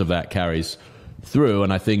romance of that carries through.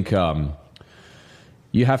 And I think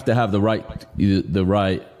you have to have the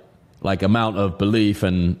right like amount of belief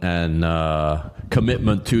and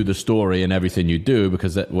commitment to the story and everything you do,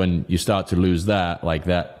 because when you start to lose that, like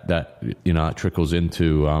that it trickles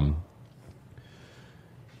into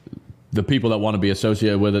the people that want to be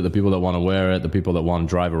associated with it, the people that want to wear it, the people that want to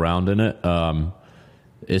drive around in it.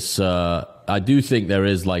 I do think there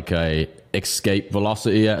is like a escape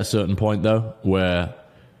velocity at a certain point, though, where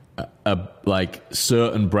like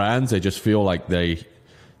certain brands, they just feel like they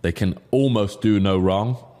can almost do no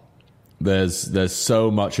wrong. There's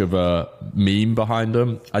so much of a meme behind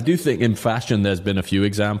them. I do think in fashion there's been a few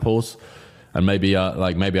examples, and maybe I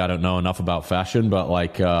don't know enough about fashion, but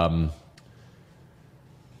like the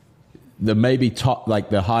maybe top,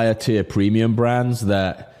 like the higher tier premium brands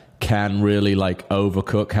that can really like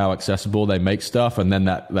overcook how accessible they make stuff, and then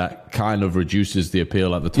that kind of reduces the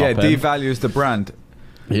appeal at the top end. Devalues the brand.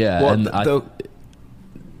 Yeah, well, and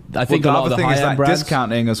I think the a lot other of the thing is high-end like brands,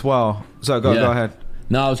 discounting as well. So go ahead.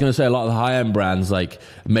 No, I was going to say a lot of the high-end brands like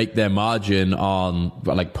make their margin on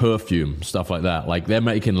like perfume, stuff like that. Like they're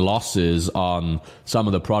making losses on some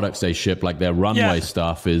of the products they ship. Like their runway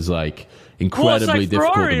stuff is like incredibly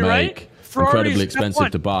difficult Ferrari, to make, right? incredibly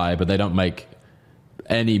expensive to buy, but they don't make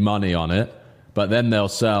any money on it. But then they'll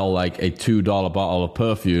sell like a $2 bottle of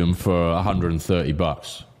perfume for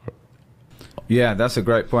 $130. Yeah, that's a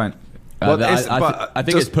great point. Well, I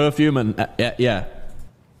think it's perfume and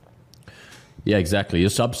yeah, exactly.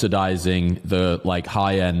 You're subsidizing the like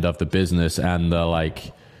high end of the business, and the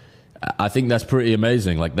like. I think that's pretty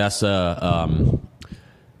amazing. Like that's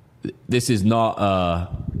this is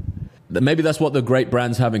not maybe that's what the great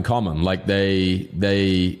brands have in common. Like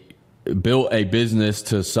they built a business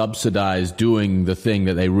to subsidize doing the thing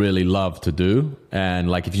that they really love to do. And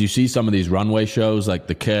like if you see some of these runway shows, like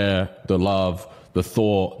the care, the love, the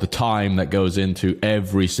thought, the time that goes into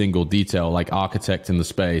every single detail, like architecting the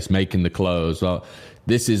space, making the clothes.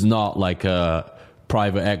 This is not like a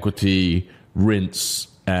private equity rinse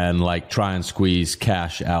and like try and squeeze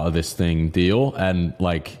cash out of this thing deal. And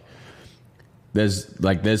like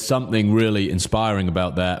there's something really inspiring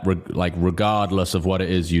about that, like regardless of what it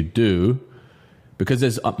is you do, because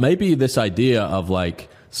there's maybe this idea of like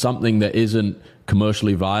something that isn't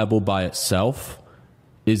commercially viable by itself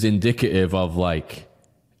is indicative of like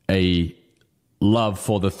a love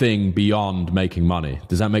for the thing beyond making money.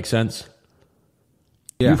 Does that make sense?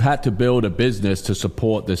 Yeah. You've had to build a business to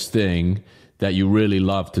support this thing that you really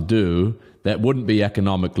love to do that wouldn't be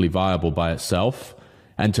economically viable by itself.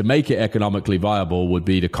 And to make it economically viable would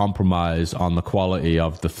be to compromise on the quality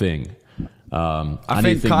of the thing. I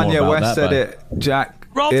think Kanye West said it, Jack.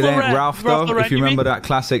 It ain't Ralph though, if you remember that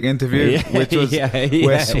classic interview, which was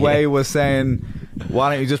where Sway was saying,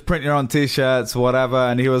 why don't you just print your own t-shirts, whatever,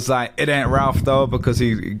 and he was like, it ain't Ralph though, because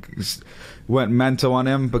he went mental on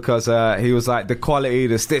him, because he was like, the quality,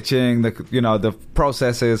 the stitching, the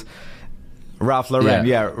processes. Ralph Lauren,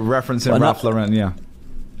 referencing Ralph Lauren,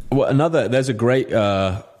 Well, there's a great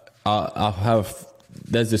there's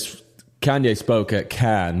this Kanye spoke at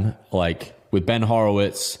Cannes, like with Ben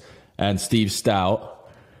Horowitz and Steve Stout.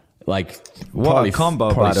 Like what a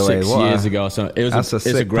combo, by the way. 6 years ago, so it's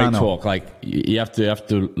a great panel. talk. Like you have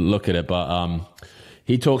to look at it, but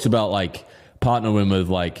he talks about like partnering with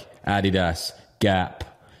like Adidas, Gap,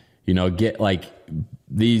 get like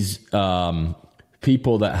these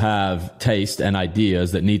people that have taste and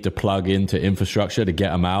ideas that need to plug into infrastructure to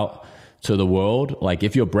get them out to the world. Like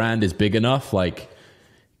if your brand is big enough, like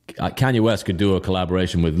Kanye West could do a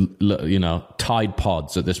collaboration with, Tide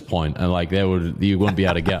Pods at this point, and like you wouldn't be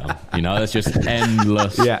able to get them. That's just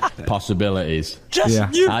endless possibilities.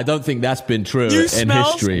 I don't think that's been true in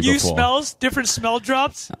history before. New smells, different smell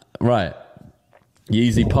drops. Right.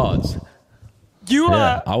 Yeezy Pods.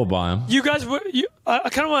 I will buy them. You guys, I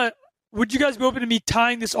kind of want. Would you guys be open to me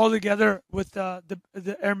tying this all together with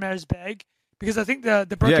the Hermes bag? Because I think the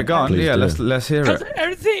go on. Yeah, let's hear it.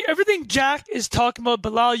 Everything Jack is talking about,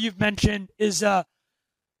 Bilal, you've mentioned is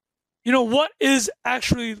what is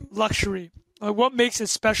actually luxury? Like what makes it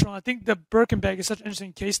special? I think the Birkin bag is such an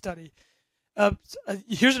interesting case study.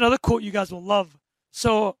 Here's another quote you guys will love.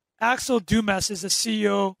 So Axel Dumas is the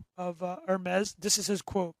CEO of Hermes. This is his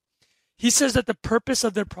quote. He says that the purpose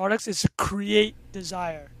of their products is to create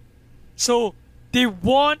desire. So they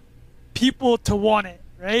want people to want it,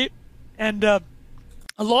 right? And a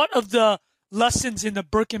lot of the lessons in the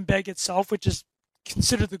Birkin bag itself, which is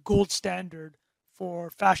considered the gold standard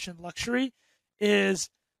for fashion luxury,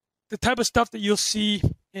 is the type of stuff that you'll see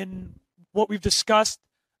in what we've discussed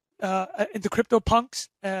in the CryptoPunks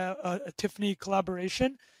a Tiffany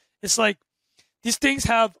collaboration. It's like these things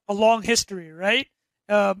have a long history, right?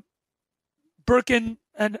 Birkin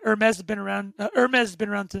and Hermes have been around. Hermes has been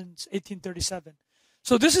around since 1837.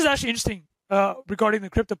 So this is actually interesting regarding the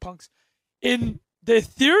CryptoPunks. In the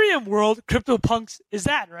Ethereum world, CryptoPunks is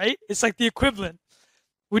that, right? It's like the equivalent.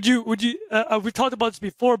 Would you? We talked about this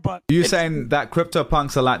before, but are you saying that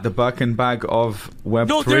CryptoPunks are like the Birkin bag of Web3?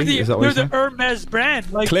 No, they're they're the Hermes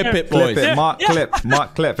brand. Like, Clip it, boys. Clip it,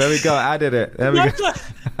 Mark Clip. There we go. Added it. There we go.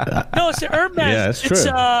 No, it's the Hermes. Yeah, it's true.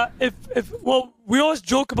 We always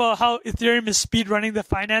joke about how Ethereum is speed running the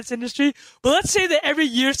finance industry, but let's say that every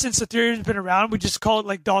year since Ethereum's been around, we just call it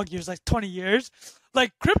like dog years, like 20 years.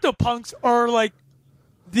 Like CryptoPunks are like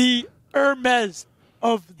the Hermes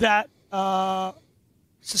of that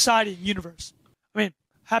society and universe. I mean,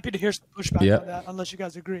 happy to hear some pushback on that, unless you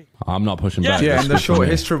guys agree. I'm not pushing back. Yeah, in the short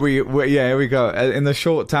history, here we go. In the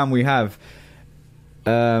short time we have,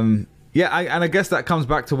 and I guess that comes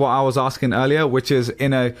back to what I was asking earlier, which is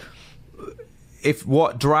if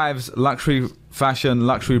what drives luxury fashion,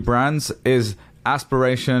 luxury brands is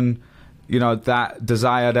aspiration, that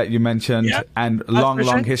desire that you mentioned, and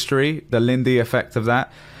long history, the Lindy effect of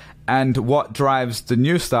that. And what drives the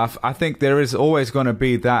new stuff, I think there is always going to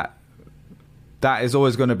be that is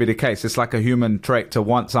always going to be the case. It's like a human trait to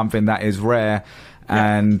want something that is rare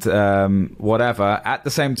and whatever. At the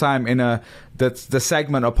same time, the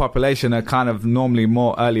segment of population are kind of normally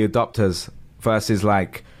more early adopters versus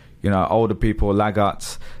like, older people,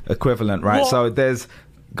 laggards equivalent, right? Well, so there's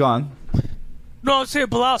gone. No, I'll say,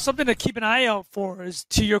 Bilal, something to keep an eye out for is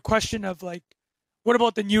to your question of like, what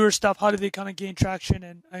about the newer stuff? How do they kind of gain traction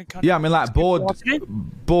and kind I mean, like Bored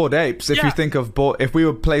Apes. If you think of if we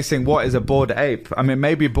were placing what is a Bored Ape, I mean,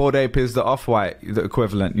 maybe Bored Ape is the Off-White the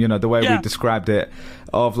equivalent. The way we described it,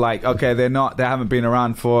 of like, okay, they haven't been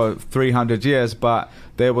around for 300 years, but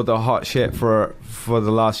they were the hot shit for the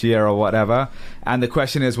last year or whatever. And the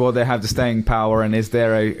question is, will they have the staying power? And is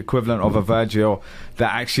there a equivalent of a Virgil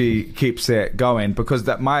that actually keeps it going? Because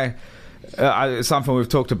something we've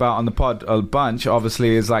talked about on the pod a bunch,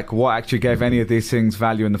 obviously, is like what actually gave any of these things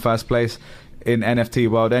value in the first place in NFT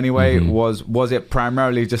world anyway. Was it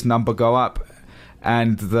primarily just number go up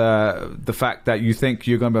and the fact that you think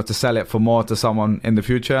you're going to be able to sell it for more to someone in the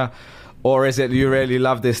future? Or is it you really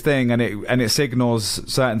love this thing and it signals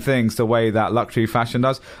certain things the way that luxury fashion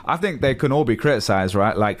does? I think they can all be criticized,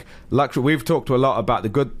 right? Like luxury, we've talked a lot about the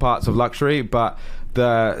good parts of luxury, but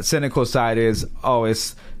the cynical side is,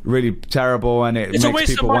 it's really terrible and it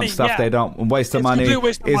makes people want stuff they don't. Waste of money.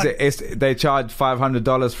 They charge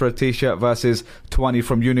 $500 for a t-shirt versus $20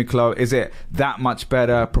 from Uniqlo. Is it that much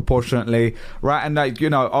better proportionately, right? And like,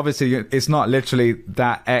 obviously it's not literally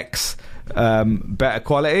that X better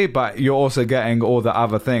quality, but you're also getting all the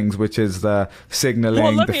other things, which is the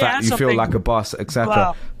signaling, the fact you feel like a boss, etc.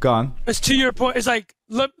 Wow. Go on. It's to your point. It's like,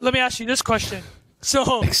 let me ask you this question.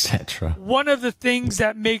 So, etc. One of the things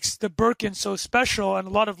that makes the Birkin so special, and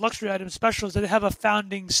a lot of luxury items special, is that they have a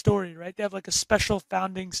founding story, right? They have like a special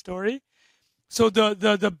founding story. So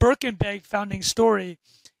the Birkin bag founding story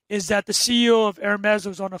is that the CEO of Hermes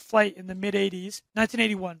was on a flight in the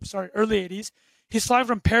early 80s. He's flying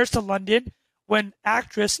from Paris to London when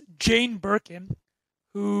actress Jane Birkin,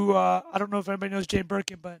 who I don't know if anybody knows Jane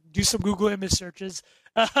Birkin, but do some Google image searches.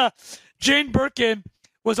 Jane Birkin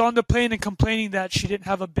was on the plane and complaining that she didn't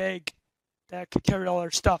have a bag that could carry all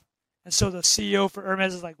her stuff. And so the CEO for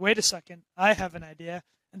Hermes is like, wait a second, I have an idea.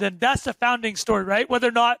 And then that's the founding story, right? Whether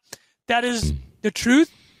or not that is the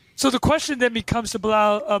truth. So the question then becomes to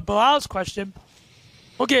Bilal's question.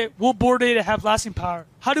 Okay, will Bored Ape have lasting power?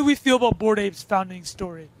 How do we feel about Bored Ape's founding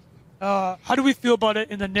story? How do we feel about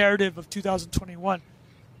it in the narrative of 2021?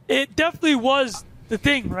 It definitely was the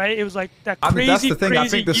thing, right? It was like that crazy, that's the thing. I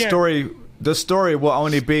think the story will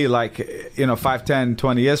only be like, 5, 10,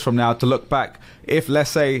 20 years from now to look back. If, let's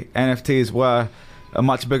say, NFTs were a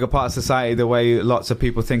much bigger part of society the way lots of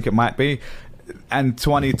people think it might be, and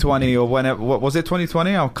 2020 or whenever, what was it,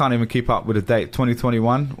 2020? I can't even keep up with the date.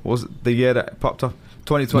 2021 was the year that it popped off.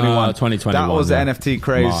 2021. No, 2021. That was the NFT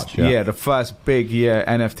craze. March, the first big year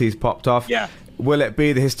NFTs popped off. Yeah. Will it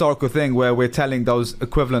be the historical thing where we're telling those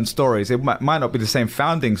equivalent stories? It might not be the same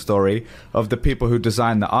founding story of the people who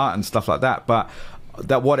designed the art and stuff like that, but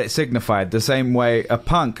that what it signified. The same way a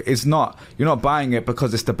punk is not, you're not buying it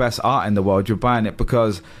because it's the best art in the world. You're buying it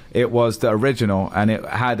because it was the original and it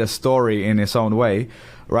had a story in its own way,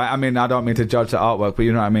 right? I mean, I don't mean to judge the artwork, but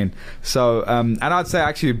you know what I mean. So, and I'd say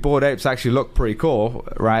actually Bored Apes actually look pretty cool,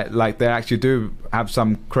 right? Like they actually do have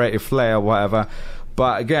some creative flair or whatever.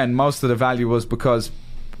 But again, most of the value was because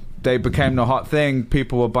they became the hot thing.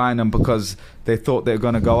 People were buying them because they thought they were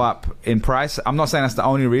going to go up in price. I'm not saying that's the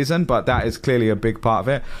only reason, but that is clearly a big part of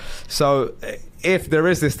it. So if there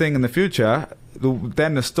is this thing in the future,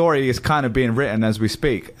 then the story is kind of being written as we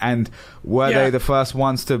speak. And were they the first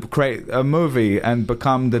ones to create a movie and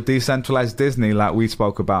become the decentralized Disney like we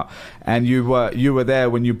spoke about? And you were there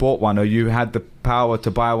when you bought one, or you had the power to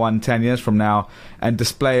buy one 10 years from now and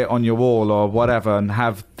display it on your wall or whatever, and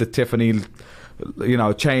have the Tiffany,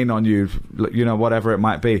 chain on you, whatever it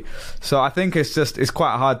might be. So I think it's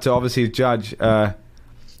quite hard to obviously judge,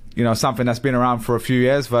 something that's been around for a few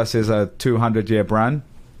years versus a 200-year brand.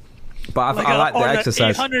 But I like the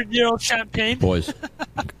exercise. 800-year-old champagne. Boys.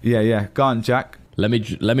 Yeah. Go on, Jack. Let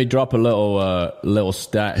me drop a little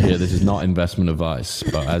stat here. This is not investment advice,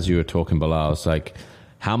 but as you were talking, Bilal, it's like,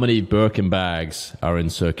 how many Birkin bags are in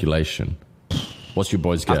circulation? What's your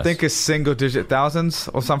boys' guess? I think it's single-digit thousands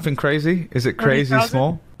or something crazy. Is it crazy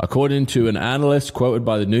small? According to an analyst quoted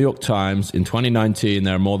by the New York Times, in 2019,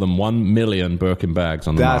 there are more than 1 million Birkin bags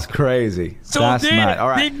on the market. That's crazy. So that's mad. All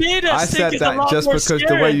right. They made us I said that just because scary.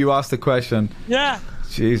 the way you asked the question. Yeah.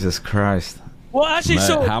 Jesus Christ. Well, actually,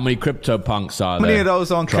 how many CryptoPunks are there? How many of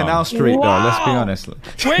those on Canal Street, though? Let's be honest.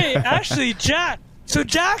 Wait, actually, Jack. So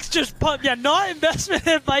Jack's just pumped. Yeah, not investment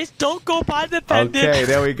advice. Don't go buy the pendant. Okay,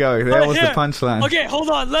 there we go. There was the punchline. Okay, hold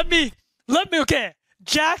on. Let me. Okay,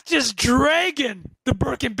 Jack just dragging the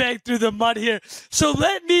Birkin bag through the mud here. So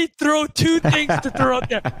let me throw two things to throw out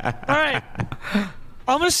there. All right.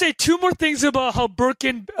 I'm going to say two more things about how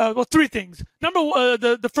Birkin. Three things. Number one,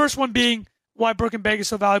 the first one being why Birkin bag is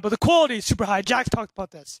so valuable. The quality is super high. Jack's talked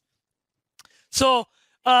about this. So.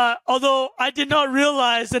 Although I did not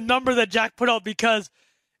realize the number that Jack put out, because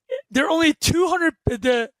there are only 200.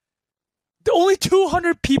 The only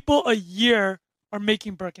 200 people a year are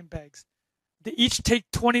making Birkin bags. They each take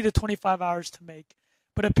 20 to 25 hours to make,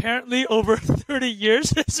 but apparently over 30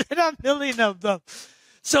 years, there's been a million of them.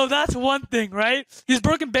 So that's one thing, right? These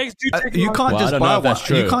Birkin bags do take. You can't just buy one.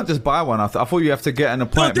 You can't just buy one. I thought you have to get an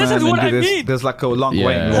appointment. No, this is what I mean. There's like a long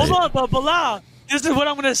waiting list. Hold on, but Bilal, this is what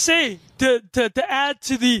I'm going to say to add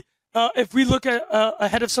to the. If we look at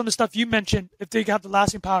ahead of some of the stuff you mentioned, if they have the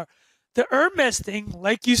lasting power, the Hermes thing,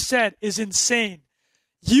 like you said, is insane.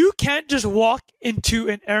 You can't just walk into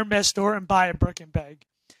an Hermes store and buy a Birkin bag.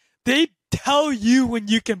 They tell you when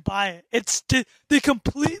you can buy it. They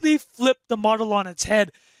completely flip the model on its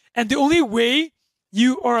head, and the only way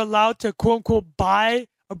you are allowed to quote unquote buy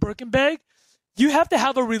a Birkin bag, you have to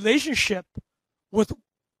have a relationship with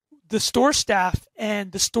the store staff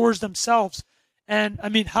and the stores themselves. And I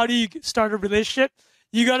mean, how do you start a relationship?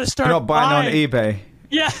 You got to start You're not buying on eBay.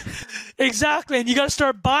 Yeah, exactly. And you got to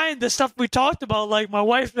start buying the stuff we talked about. Like my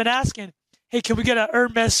wife's been asking, hey, can we get an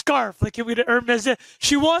Hermes scarf? Like, can we get an Hermes?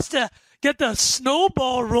 She wants to get the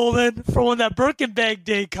snowball rolling for when that Birkin bag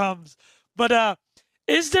day comes. But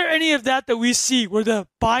is there any of that we see where the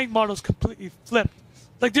buying model is completely flipped?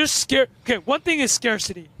 Like there's Okay, one thing is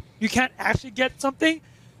scarcity. You can't actually get something.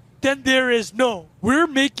 Then there is we're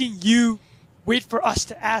making you wait for us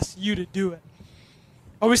to ask you to do it.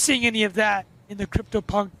 Are we seeing any of that in the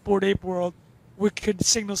CryptoPunk Bored Ape world, which could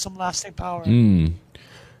signal some lasting power?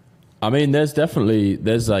 I mean, there's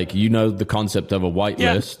like, the concept of a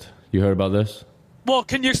whitelist. You heard about this? Well,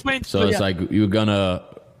 can you explain? So it's like you're gonna.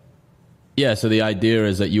 Yeah, so the idea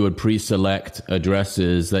is that you would pre-select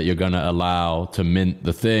addresses that you're going to allow to mint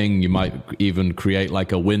the thing. You might even create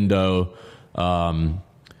like a window,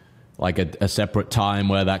 like a separate time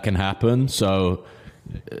where that can happen. So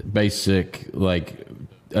basic like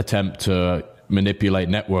attempt to manipulate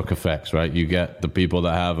network effects, right? You get the people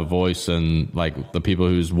that have a voice and like the people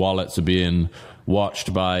whose wallets are being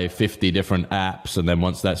watched by 50 different apps. And then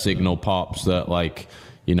once that signal pops that like,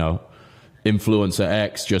 influencer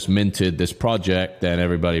X just minted this project, then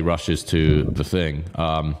everybody rushes to the thing.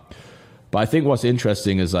 But I think what's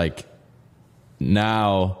interesting is like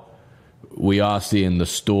now we are seeing the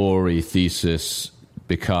story thesis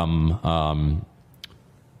become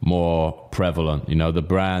more prevalent. The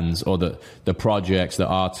brands or the projects, the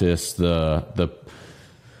artists, the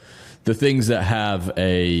things that have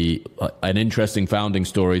an interesting founding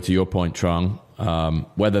story. To your point, Trung.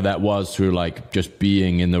 Whether that was through like just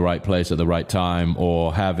being in the right place at the right time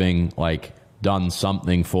or having like done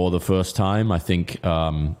something for the first time, I think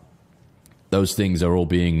those things are all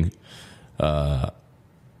being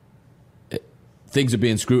things are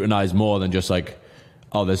being scrutinized more than just like,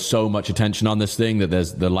 oh, there's so much attention on this thing that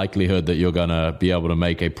there's the likelihood that you're going to be able to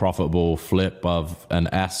make a profitable flip of an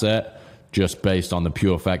asset just based on the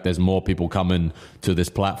pure fact there's more people coming to this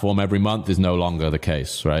platform every month is no longer the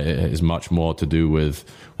case, right? It is much more to do with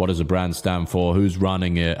what does a brand stand for, who's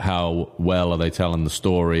running it, how well are they telling the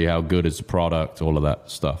story, how good is the product, all of that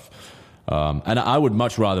stuff. And I would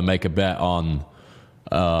much rather make a bet on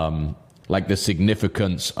like the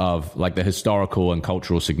significance of, like the historical and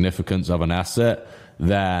cultural significance of an asset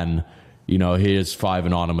than, you know, here's 5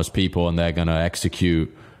 anonymous people and they're going to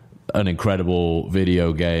execute an incredible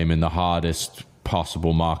video game in the hardest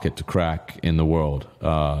possible market to crack in the world.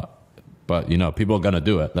 But you know, people are going to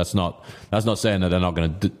do it. That's not saying that they're not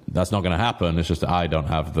going to. That's not going to happen. It's just that I don't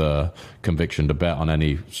have the conviction to bet on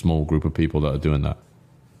any small group of people that are doing that.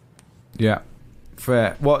 Yeah,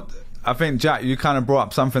 fair. What I think, Jack, you kind of brought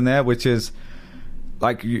up something there, which is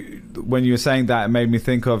like when you were saying that, it made me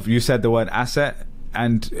think of, you said the word asset,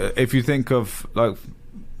 and if you think of like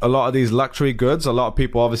a lot of these luxury goods, a lot of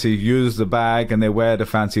people obviously use the bag and they wear the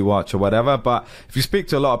fancy watch or whatever. But if you speak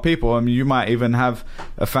to a lot of people, I mean, you might even have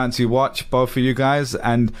a fancy watch, both of you guys.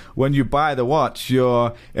 And when you buy the watch,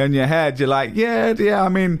 you're in your head, you're like, yeah. I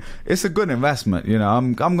mean, it's a good investment. You know,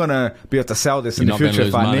 I'm gonna be able to sell this in the future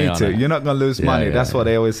if I need to. You're not gonna lose money. That's what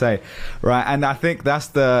they always say, right? And I think that's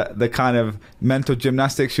the kind of mental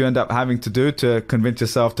gymnastics you end up having to do to convince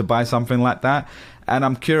yourself to buy something like that. And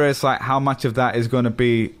I'm curious, like, how much of that is going to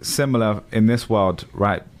be similar in this world,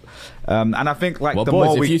 right? And I think, like, well, the boys,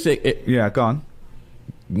 more we... If you think it... Yeah, go on.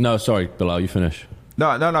 No, sorry, Bilal, you finish.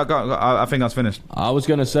 No, go. I think I was finished. I was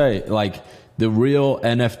going to say, like, the real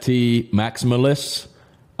NFT maximalists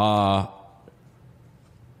are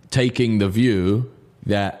taking the view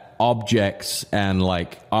that objects and,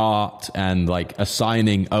 like, art and, like,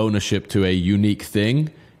 assigning ownership to a unique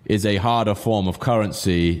thing is a harder form of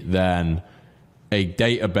currency than a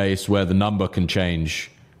database where the number can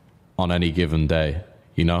change on any given day,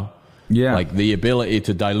 you know? Yeah. Like the ability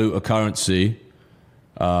to dilute a currency,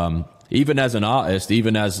 even as an artist,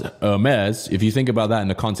 even as Hermes, if you think about that in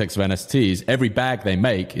the context of NFTs, every bag they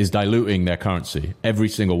make is diluting their currency, every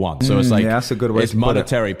single one. So it's like, that's a good way it's to put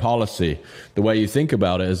monetary policy. The way you think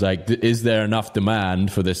about it is like, is there enough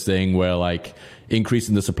demand for this thing where like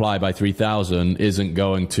increasing the supply by 3,000 isn't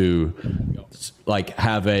going to like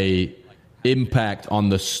have a impact on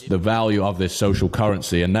the value of this social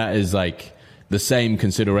currency? And that is like the same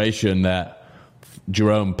consideration that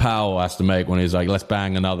Jerome Powell has to make when he's like, let's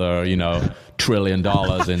bang another, you know, $1 trillion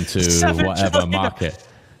into whatever market.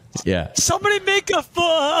 Yeah. Somebody make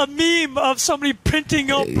a meme of somebody printing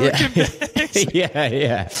out Birkin bags.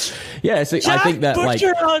 Yeah. So I think that like,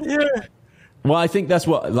 out here. well, I think that's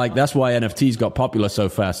why NFTs got popular so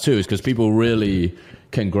fast too, is because people really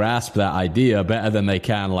can grasp that idea better than they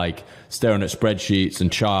can like staring at spreadsheets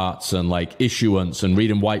and charts and like issuance and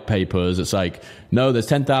reading white papers. It's like, no, there's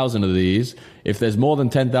 10,000 of these. If there's more than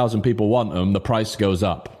 10,000 people want them, the price goes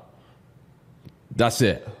up. That's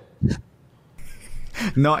it.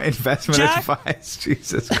 Not investment advice.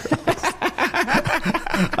 Jesus Christ.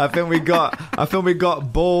 I think we got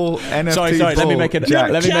bull NFT. Sorry. Bull, Let me make an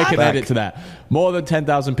edit to that. More than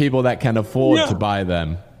 10,000 people that can afford to buy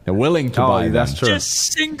them. They're willing to buy them. That's true.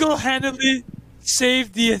 Just single-handedly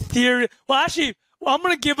save the Ethereum. Well, actually, I'm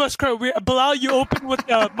going to give us credit. Bilal, you opened with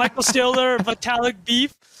Michael Saylor, Vitalik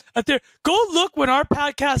beef. Go look when our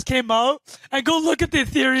podcast came out and go look at the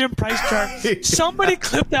Ethereum price chart. Somebody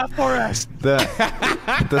clip that for us. The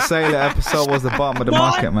Saylor episode was the bottom of the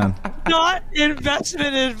market, man. Not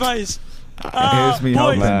investment advice. Here's me,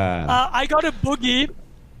 boys, man. I got a boogie.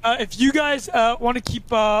 If you guys want to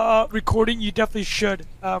keep recording, you definitely should.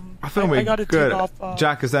 I think we're got to good. turn off.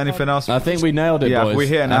 Jack, is there anything else? I think we nailed it, boys. We're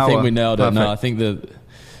here an hour. I think we nailed it. Perfect. No, I think that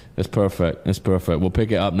it's perfect. It's perfect. We'll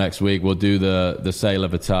pick it up next week. We'll do the Saylor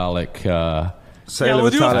Vitalik. We'll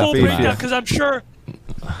do a full breakdown because I'm sure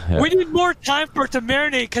we need more time for it to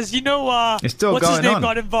marinate because you know it's still what's going his name on.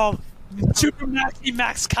 got involved. Super Maxi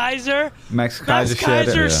Max Kaiser. Max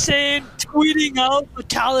Kaiser saying, tweeting out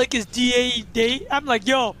Vitalik is DA date. I'm like,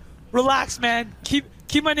 yo, relax, man. Keep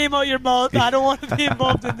my name out your mouth. I don't want to be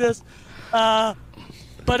involved in this. But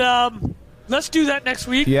let's do that next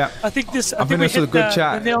week. Yeah, I think this was a good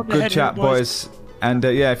chat. Good chat, boys. And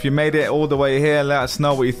if you made it all the way here, let us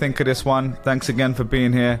know what you think of this one. Thanks again for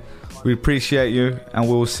being here. We appreciate you, and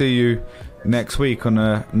we will see you next week on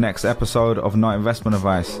the next episode of Not Investment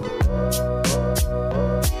Advice.